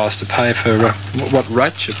small price to pay for what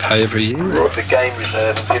rates you pay every year. The game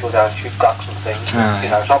reserve, and people go and shoot ducks and things.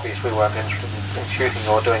 It's obvious we weren't interested in shooting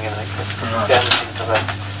or doing anything damaging to the.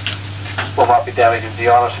 Well, might be damaging to the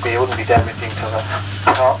ionosphere, wouldn't be damaging to the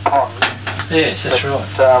pond. Yes, that's right.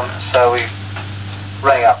 So we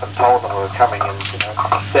rang up and told them we were coming, and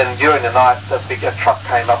then during the night a truck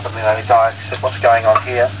came up, and the guy said, "What's going on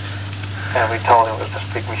here?" And we told him it was just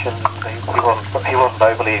big mission. And he wasn't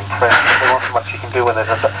overly impressed. There wasn't much you can do when there's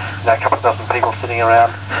a couple of dozen people sitting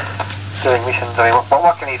around doing missions. I mean,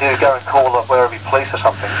 what can you do? Go and call the Werribee police or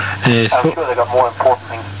something? Yes. I'm sure they've got more important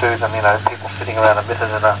things to do than people sitting around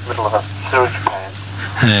emitters in the middle of a sewage pan.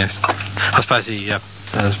 Yes. I suppose he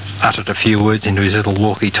uttered a few words into his little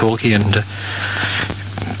walkie-talkie and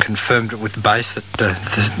confirmed it with the base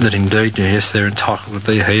that indeed, yes, they're entitled to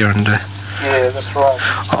be here. And yeah, that's right.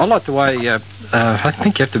 I like the way I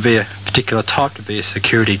think you have to be a particular type to be a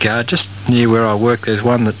security guard. Just near where I work, there's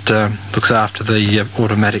one that looks after the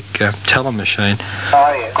automatic teller machine.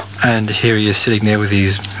 Oh, yeah. And here he is sitting there with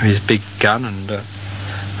his big gun, and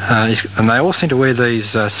they all seem to wear these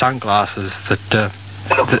sunglasses that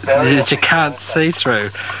you can't see through,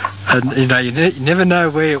 and you never know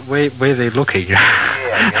where they're looking.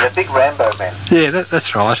 Yeah, they're big Rambo men. Yeah,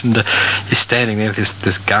 that's right. And he's standing there with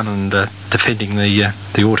this gun and defending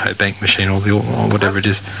the auto bank machine or whatever it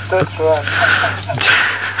is. That's right.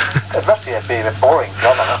 It must be a bit of a boring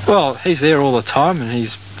job, isn't it? Well, he's there all the time, and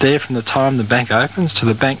he's there from the time the bank opens to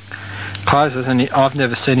the bank closes, and I've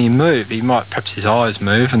never seen him move. He might, perhaps his eyes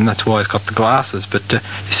move, and that's why he's got the glasses, but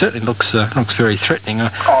he certainly looks very threatening.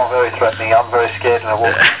 Oh, very threatening. I'm very scared when I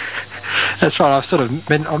walk. That's right. I've sort of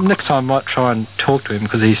next time I might try and talk to him,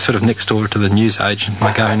 because he's sort of next door to the newsagent.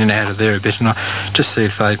 I go in and out of there a bit, and I just see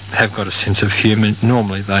if they have got a sense of humour.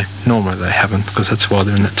 Normally they haven't, because that's why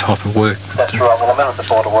they're in that type of work. That's right. Well, the men at the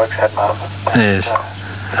border works had none of it. Yes.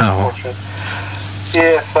 Oh.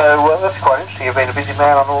 Yeah, so that's quite interesting. You've been a busy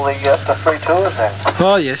man on all the free tours then.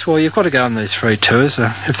 Oh yes, well you've got to go on these free tours.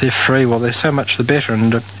 If they're free, well they're so much the better,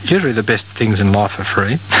 and usually the best things in life are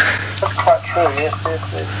free. That's quite true, yes.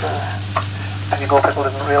 Maybe more people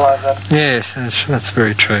didn't realise that. Yes, that's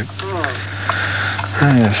very true.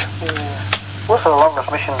 Yes. Yeah. What's the longest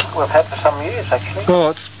mission we've had for some years, actually?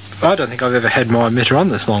 Well, I don't think I've ever had my emitter on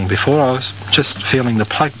this long before. I was just feeling the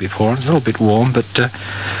plug before. It's a little bit warm, but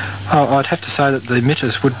I'd have to say that the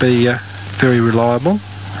emitters would be very reliable.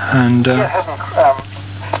 And yeah, hasn't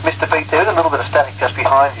Mr. Beat, there is a little bit of static just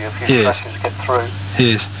behind you if your flashes get through.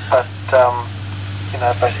 Yes. But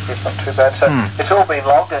basically it's not too bad. So it's all been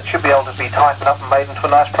logged. It should be able to be tightened up and made into a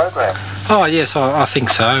nice program. Oh yes, I think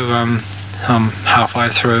so. I'm halfway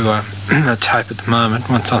through a tape at the moment.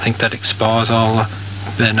 Once I think that expires, I'll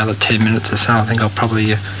about another 10 minutes or so. I think I'll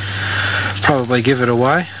probably give it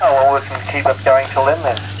away. Oh well, we can keep it going till then.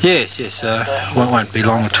 Yes. Won't be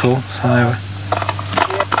long at all. So.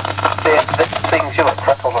 Things you look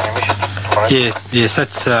crackles on your mission. Yes,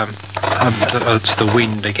 that's it's the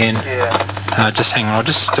wind again. Yeah. Just hang on, I'll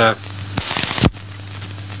just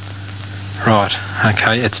right,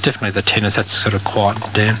 okay, it's definitely the tenors that's sort of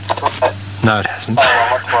quieted down. No, it hasn't. Oh,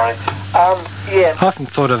 I'm not worried. Yeah. I often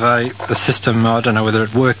thought of a system, I don't know whether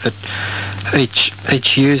it worked, that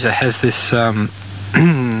each user has this in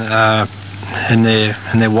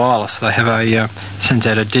their wireless, they have sends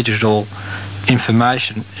out a digital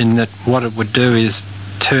information, in that what it would do is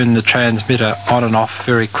turn the transmitter on and off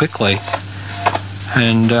very quickly,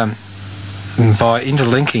 and by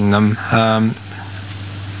interlinking them,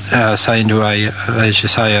 say into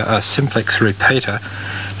a simplex repeater,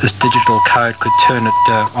 this digital code could turn it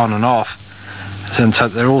on and off, and so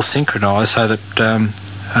they're all synchronised, so that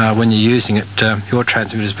when you're using it, your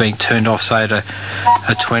transmitter is being turned off, say at a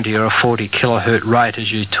 20 or a 40 kilohertz rate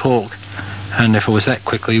as you talk. And if it was that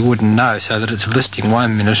quickly, you wouldn't know, so that it's listing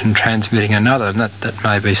 1 minute and transmitting another, and that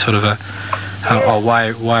may be sort of or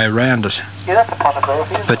way around it. Yeah, that's a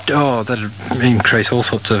possibility. Isn't But that'd increase all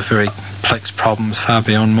sorts of very complex problems far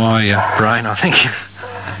beyond my brain, I think.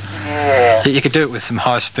 Yeah. You could do it with some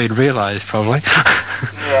high-speed relays, probably.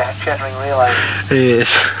 Yeah, chattering relays.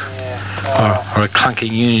 Yes. Yeah. Or a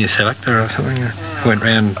clunking uniselector or something. Went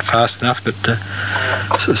round fast enough, but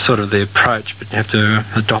sort of the approach, but you have to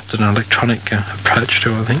adopt an electronic approach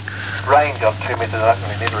to it, I think. Range on 2 metres, I don't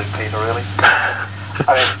really need a repeater, really.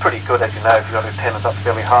 I mean, it's pretty good, as you know, if you've got antennas up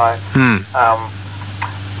fairly high.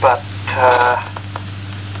 But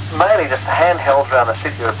mainly just the handhelds around the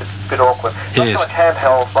city are a bit awkward. Not so much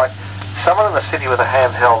handhelds, like someone in the city with a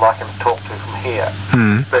handheld I can talk to from here.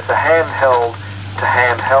 But the handheld to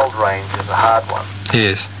handheld range is a hard one.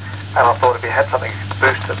 Yes. And I thought if you had something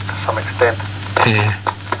boosted to some extent,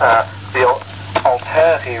 the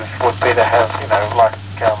alternative would be to have, like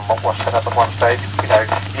what was set up at one stage,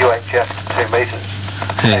 UHF to 2 metres.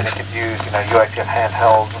 And you could use, UHF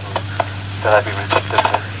handhelds, and then they'd be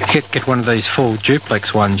registered. Get one of these full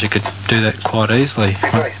duplex ones. You could do that quite easily. It'd be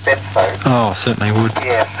very expensive, though. Oh, certainly would.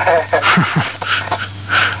 Yes.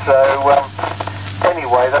 So,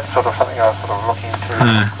 anyway, that's sort of something I was sort of looking into.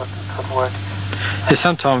 Could work. Yeah,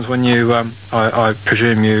 sometimes when you, I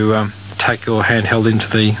presume you take your handheld into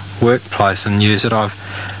the workplace and use it. I've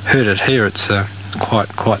heard it here. It's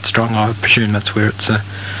quite strong. I presume that's where it's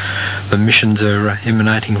the missions are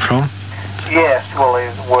emanating from. Yes, well,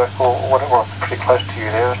 there's work or whatever, pretty close to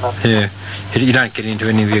you there, isn't it? Yeah. You don't get into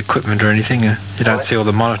any of the equipment or anything. You don't see all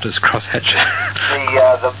the monitors cross hatches.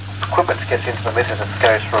 The equipment gets into the meters. It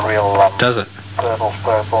goes for a real... Does it?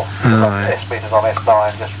 Spurple. S meters on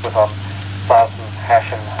S9, just with on buzz and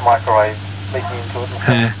hash and microwave leaking into it.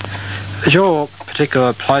 Yeah. Is your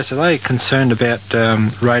particular place, are they concerned about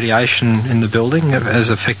radiation in the building as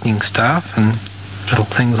affecting staff and little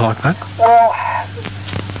things like that? Well,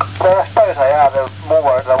 I suppose they are. They're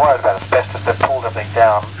worried about asbestos. They've pulled everything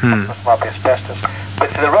down. This might be asbestos.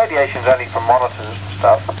 But the radiation's only from monitors and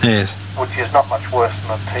stuff. Yes. Which is not much worse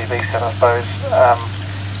than a TV set, I suppose.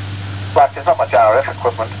 Like, there's not much RF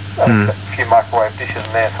equipment. A few microwave dishes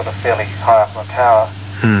and they're sort of fairly high up in the tower.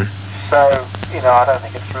 So, I don't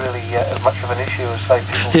think it's really as much of an issue as, say,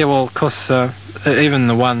 people... Yeah, well, of course, even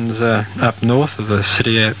the ones up north of the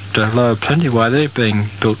city at Lower Plenty Way, they're being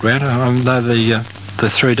built round. Though the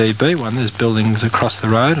 3DB one, there's buildings across the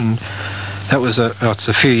road, and that was it's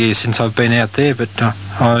a few years since I've been out there, but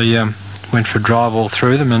I went for a drive all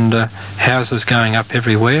through them, and houses going up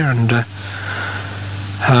everywhere, and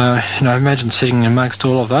imagine sitting amongst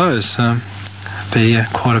all of those. Be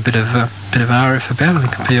quite a bit of RF about. I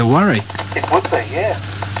think it'd be a worry. It would be, yeah.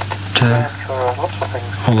 For lots of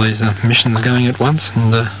things. All these missions going at once,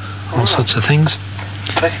 and all sorts of things.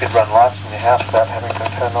 At least you could run lights in your house without having to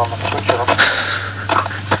turn on the switch or something.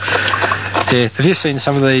 Yeah. Have you seen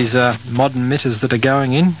some of these modern emitters that are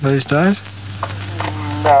going in these days?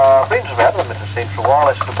 No, I've been to some other emitter scenes for a while.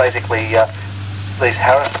 It's sort of basically these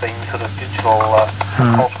Harris things, sort of digital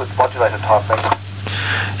pulse width modulator type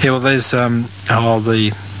things. Yeah, well, there's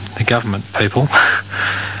the government people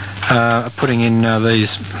are putting in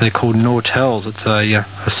these. They're called Nortels. It's a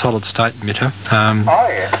solid state emitter.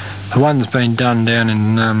 Yeah. The one's been done down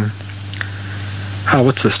in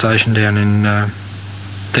what's the station down in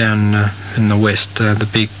the west? The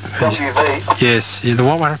big. WV. Yes, the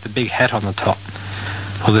one with the big hat on the top.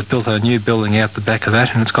 Well, they've built a new building out the back of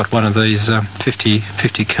that, and it's got one of these 50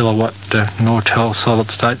 kilowatt Nortel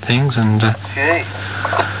solid state things, and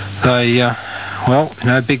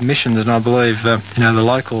they big missions, and I believe the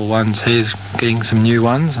local ones here's getting some new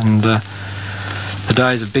ones, and the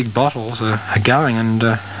days of big bottles are going, and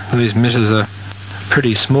these emitters are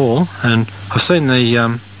pretty small, and I've seen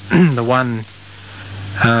the the one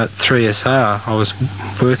 3SR. I was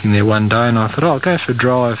working there one day, and I thought, I'll go for a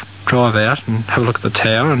drive out and have a look at the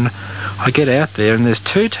tower, and I get out there and there's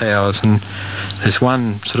two towers, and there's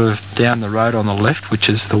one sort of down the road on the left, which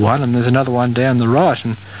is the one, and there's another one down the right,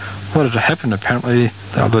 and what had happened, apparently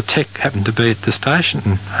the tech happened to be at the station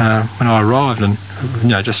when I arrived, and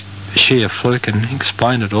just sheer fluke, and he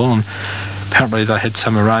explained it all, and apparently they had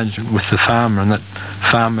some arrangement with the farmer, and that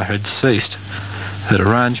farmer had ceased that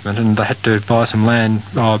arrangement, and they had to buy some land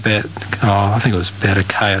I think it was about a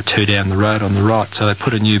K or two down the road on the right, so they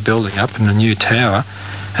put a new building up and a new tower,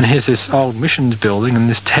 and here's this old missions building and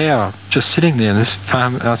this tower just sitting there, and this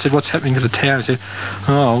farmer, I said, what's happening to the tower? He said,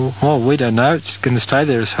 well, we don't know, it's going to stay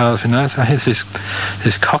there as far as we know. So here's this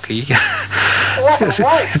cocky he's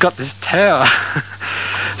got this tower.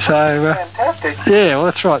 So, Fantastic. yeah, well,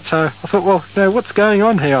 that's right. So I thought, well, you know, what's going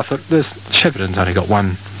on here? I thought, Shepparton's only got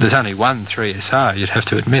one. There's only one 3SR, you'd have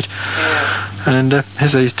to admit. Yeah. And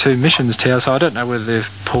there's these two missions towers. So I don't know whether they've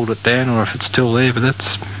pulled it down or if it's still there, but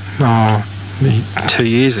that's 2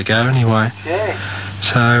 years ago anyway. Yeah.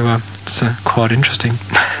 So it's quite interesting. It is,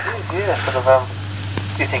 yeah. Sort of,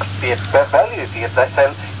 do you think it'd be a value if you get that?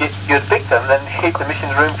 So you'd pick them, then keep the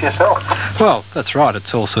missions room for yourself. Well, that's right.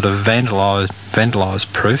 It's all sort of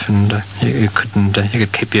vandalised proof, and you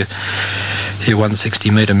could keep your 160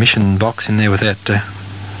 metre mission box in there without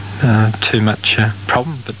too much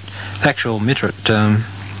problem. But the actual Mitra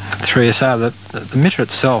 3SR, the Mitra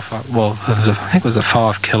itself, I think it was a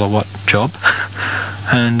 5 kilowatt job,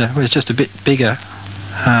 and it was just a bit bigger,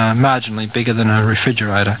 marginally bigger than a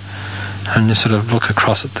refrigerator. And you sort of look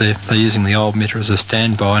across at they're using the old Mitra as a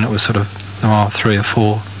standby, and it was sort of 3 or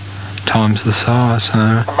 4 times the size. So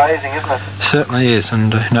amazing, isn't it? Certainly is,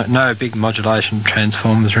 and no big modulation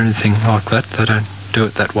transformers or anything like that. They don't do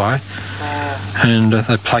it that way. And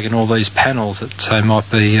they plug in all these panels that say might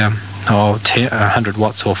be 100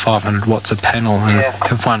 watts or 500 watts a panel, and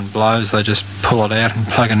if one blows they just pull it out and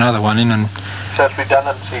plug another one in. And so it's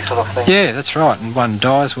redundancy sort of thing. Yeah, that's right. And one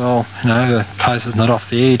dies, well, the place is not off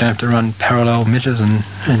the air. You don't have to run parallel meters and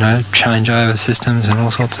change over systems and all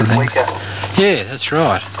sorts of things. Weaker. Yeah, that's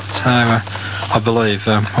right. So I believe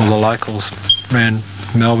all the locals around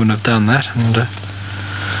Melbourne have done that, and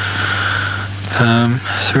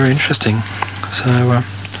it's very interesting. So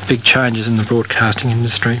big changes in the broadcasting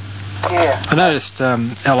industry. Yeah. I noticed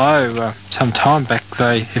LO some time back,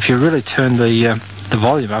 if you really turn the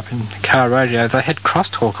volume up in the car radio, they had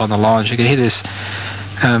crosstalk on the lines. You could hear this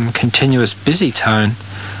continuous busy tone,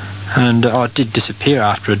 and it did disappear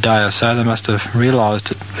after a day or so. They must have realised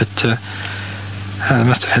it, but they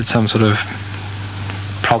must have had some sort of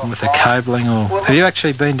problem with the cabling. Or have you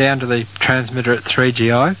actually been down to the transmitter at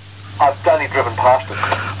 3GI? I've only driven past it.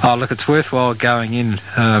 Oh, look, it's worthwhile going in.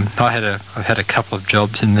 I've had a couple of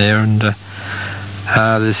jobs in there, and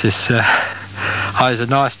there's this. He's a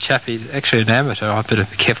nice chap. He's actually an amateur. I better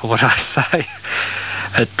be careful what I say.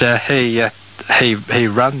 But he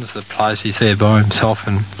runs the place. He's there by himself,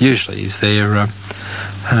 and usually he's there.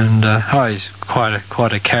 And he's quite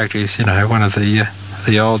a character. He's one of the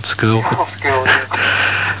old school.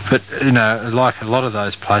 But like a lot of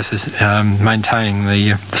those places, maintaining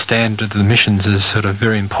the standard of the missions is sort of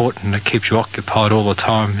very important. It keeps you occupied all the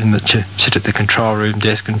time, in that you sit at the control room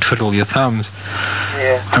desk and twiddle your thumbs.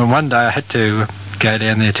 Yeah. And one day I had to go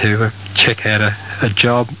down there to check out a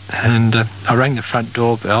job, and I rang the front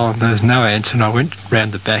doorbell, and there was no answer, and I went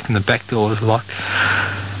round the back, and the back door was locked,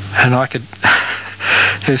 and I could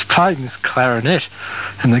he was playing this clarinet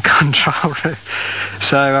in the control room.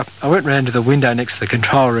 So I went round to the window next to the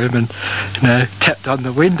control room and tapped on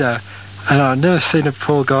the window, and I'd never seen a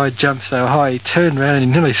poor guy jump so high. He turned around and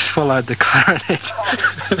he nearly swallowed the clarinet.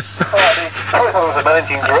 I thought it was a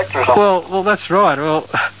managing director or something. Well, that's right. Well,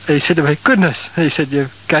 he said to me, "Goodness," he said, "you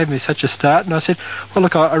gave me such a start." And I said, "Well,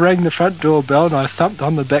 look, I rang the front doorbell and I thumped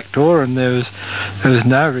on the back door, and there was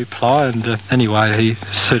no reply." And anyway, he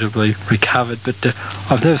suitably recovered. But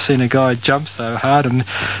I've never seen a guy jump so hard, and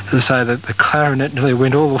as I say, that the clarinet nearly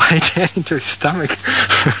went all the way down into his stomach.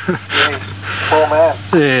 Yes. Poor man.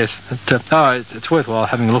 Yes, but, it's worthwhile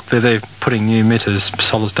having a look there. They're putting new meters,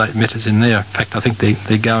 solid-state meters in there. In fact, I think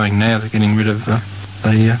they're going now. They're getting rid of the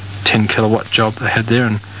 10 kilowatt job they had there,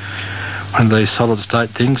 and one of these solid-state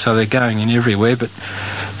things. So they're going in everywhere. But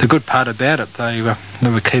the good part about it, they were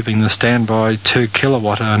keeping the standby 2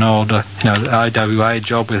 kilowatt, an old AWA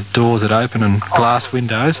job with doors that open and glass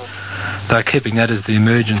windows. They're keeping that as the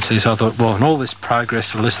emergency. So I thought, well, in all this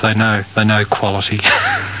progress, at least they know quality.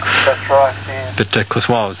 That's right, yeah. But of course,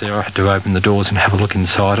 while I was there, I had to open the doors and have a look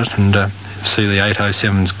inside it, and see the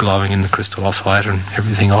 807s glowing in the crystal oscillator and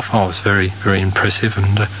everything off. Oh, it was very, very impressive,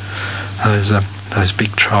 and those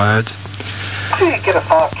big triodes. Do you get a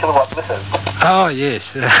 5 kilowatt meter? Oh,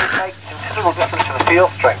 yes. It makes considerable difference to the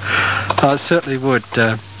field strength. Oh, it certainly would.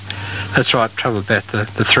 That's right, trouble about the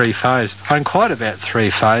 3-phase. I inquired about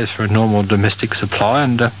 3-phase for a normal domestic supply,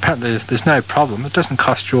 and apparently there's no problem. It doesn't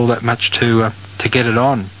cost you all that much to get it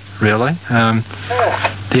on, really.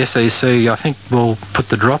 The SEC, I think, will put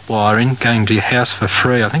the drop wire in, going to your house for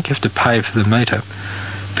free. I think you have to pay for the meter.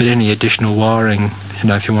 But any additional wiring,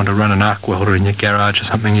 if you want to run an arc welder in your garage or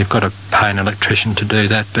something, you've got to pay an electrician to do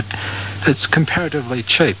that. But it's comparatively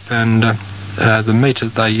cheap, and the meter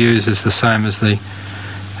they use is the same as the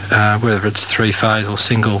whether it's 3-phase or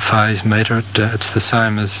single-phase meter. It's the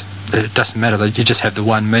same as, it doesn't matter. You just have the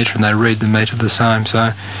one meter and they read the meter the same.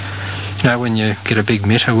 So you know, when you get a big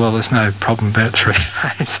emitter, well, there's no problem about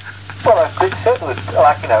three-phase. Well, it certainly,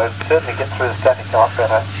 like, you know, it certainly gets through the static a lot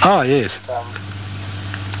better. Oh, yes. Well,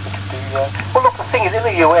 look, the thing is, in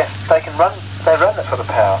the US, they run that sort of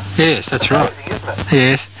power. Yes, that's right. Amazing, isn't it?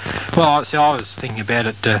 Yes. Well, see, I was thinking about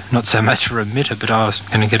it, not so much for a emitter, but I was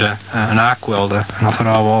going to get an arc welder, and I thought,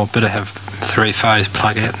 oh, well, I'd better have three-phase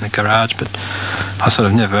plug out in the garage, but I sort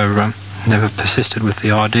of never persisted with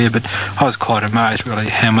the idea. But I was quite amazed, really,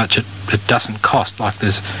 how much it doesn't cost. Like,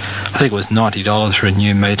 I think it was $90 for a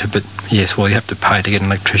new meter, but yes, well, you have to pay to get an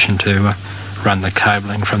electrician to run the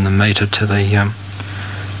cabling from the meter to the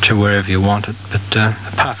to wherever you want it. But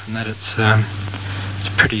apart from that, it's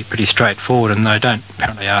pretty straightforward, and they don't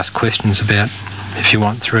apparently ask questions about if you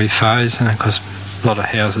want three-phase, because a lot of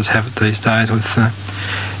houses have it these days with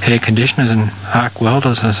air conditioners and arc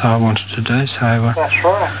welders, as I wanted to do. So that's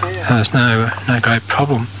right. Yeah. There's no great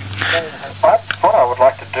problem. What I would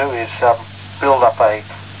like to do is build up a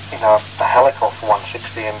Helical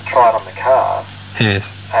 160 and try it on the car. Yes.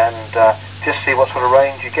 And just see what sort of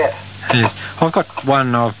range you get. Yes. I've got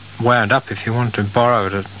one I've wound up if you want to borrow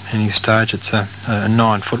it at any stage. It's a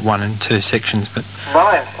 9-foot one in 2 sections, but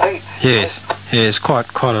 9 feet. Yes, yeah, it's quite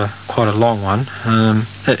a long one.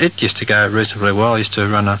 It used to go reasonably well. I used to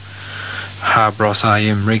run a Harbros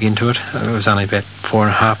AM rig into it. It was only about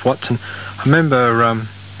 4.5 watts, and I remember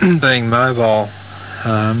being mobile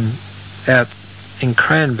out in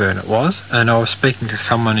Cranbourne it was, and I was speaking to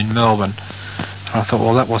someone in Melbourne. I thought,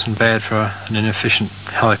 well, that wasn't bad for an inefficient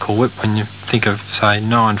helical whip. When you think of, say,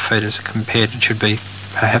 9 feet as compared, it should be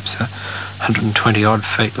perhaps 120 odd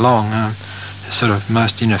feet long. The sort of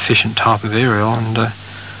most inefficient type of aerial, and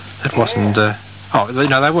it wasn't. They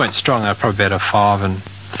weren't strong. They were probably about a 5 and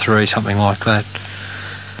 3, something like that.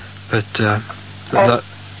 But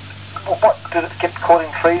what did it get caught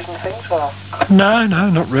in trees and things? Or? No,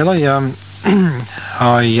 not really.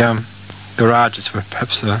 Garages were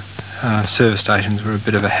perhaps service stations were a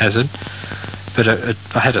bit of a hazard, but I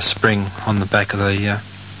had a spring on the back of the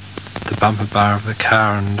bumper bar of the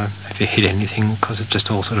car, and if you hit anything, because it just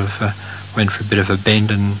all sort of went for a bit of a bend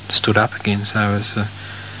and stood up again, so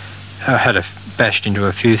I had bashed into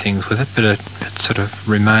a few things with it, but it sort of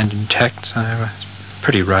remained intact, so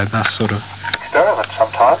pretty robust sort of. Experiment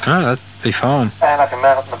sometime. Oh, that'd be fine. And I can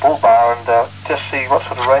mount it in the bull bar and just see what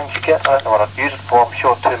sort of range you get. I don't know what I'd use it for. I'm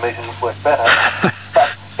sure 2 metres would work better.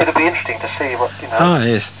 But it'll be interesting to see what, Oh,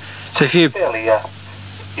 yes. So if you... Fairly, you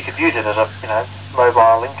could use it as a,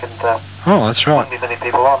 mobile link, and oh, that's right. wouldn't be many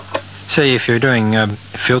people on. See, if you're doing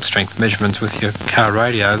field strength measurements with your car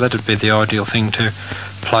radio, that'd be the ideal thing to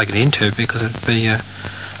plug it into, because it'd be,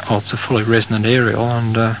 it's a fully resonant aerial,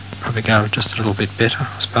 and probably go just a little bit better,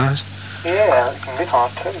 I suppose. Yeah, it can be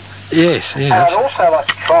hard too. Yes, yeah. And I'd also like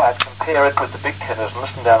to try it, compare it with the big tethers, and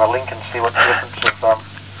listen down the link and see what the difference of...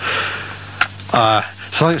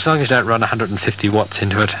 As long as you don't run 150 watts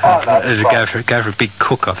into it, it'll right. go for a big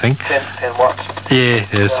cook, I think. 10 watts. Yeah,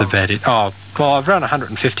 that's about it. Oh, well, I've run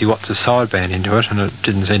 150 watts of sideband into it, and it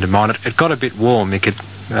didn't seem to mind it. It got a bit warm. You could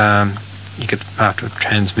after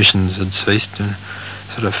transmissions had ceased, and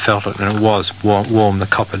sort of felt it, and it was warm. The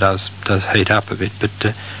copper does heat up a bit,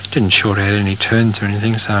 but didn't short out any turns or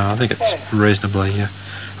anything. So I think it's reasonably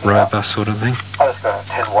robust sort of thing. I just got a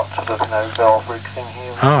 10 watts sort of valve rig thing here.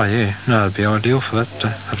 Oh yeah, no, it'd be ideal for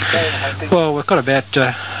that. Well, we've got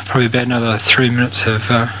probably about another 3 minutes of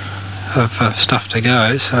stuff to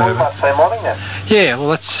go. So well, we might say morning then. Yeah, well,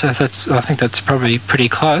 that's I think that's probably pretty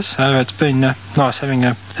close. So it's been nice having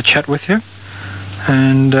a chat with you,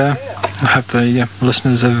 and I hope the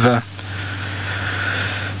listeners have.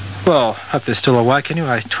 Hope they're still awake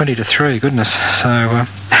anyway. 20 to 3, goodness. So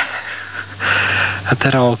at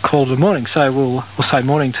that, I'll call it a morning. So we'll say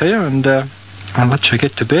morning to you, and I'll let you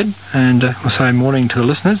get to bed, and we'll say morning to the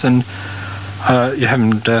listeners. And you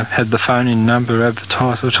haven't had the phone-in number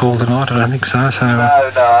advertised at all tonight, I don't think so. So no,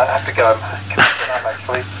 I have to go and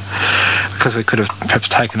actually. Because we could have perhaps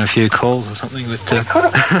taken a few calls or something. But we could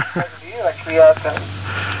have taken you actually,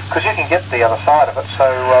 because you can get the other side of it. So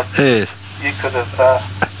yes, you could have.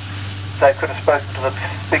 They could have spoken to the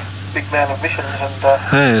big man of missions and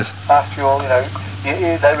yes, asked you all.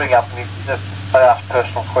 They ring up and they ask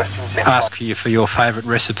personal questions. Ask you for your favourite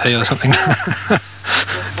recipe or something.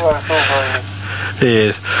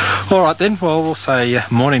 Yes. All right then. Well, we'll say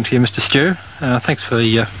morning to you, Mr. Stew. Thanks for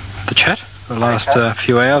the chat for the last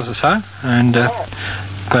few hours or so, and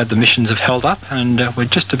glad the missions have held up. And we're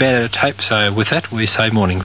just about out of tape. So with that, we say morning.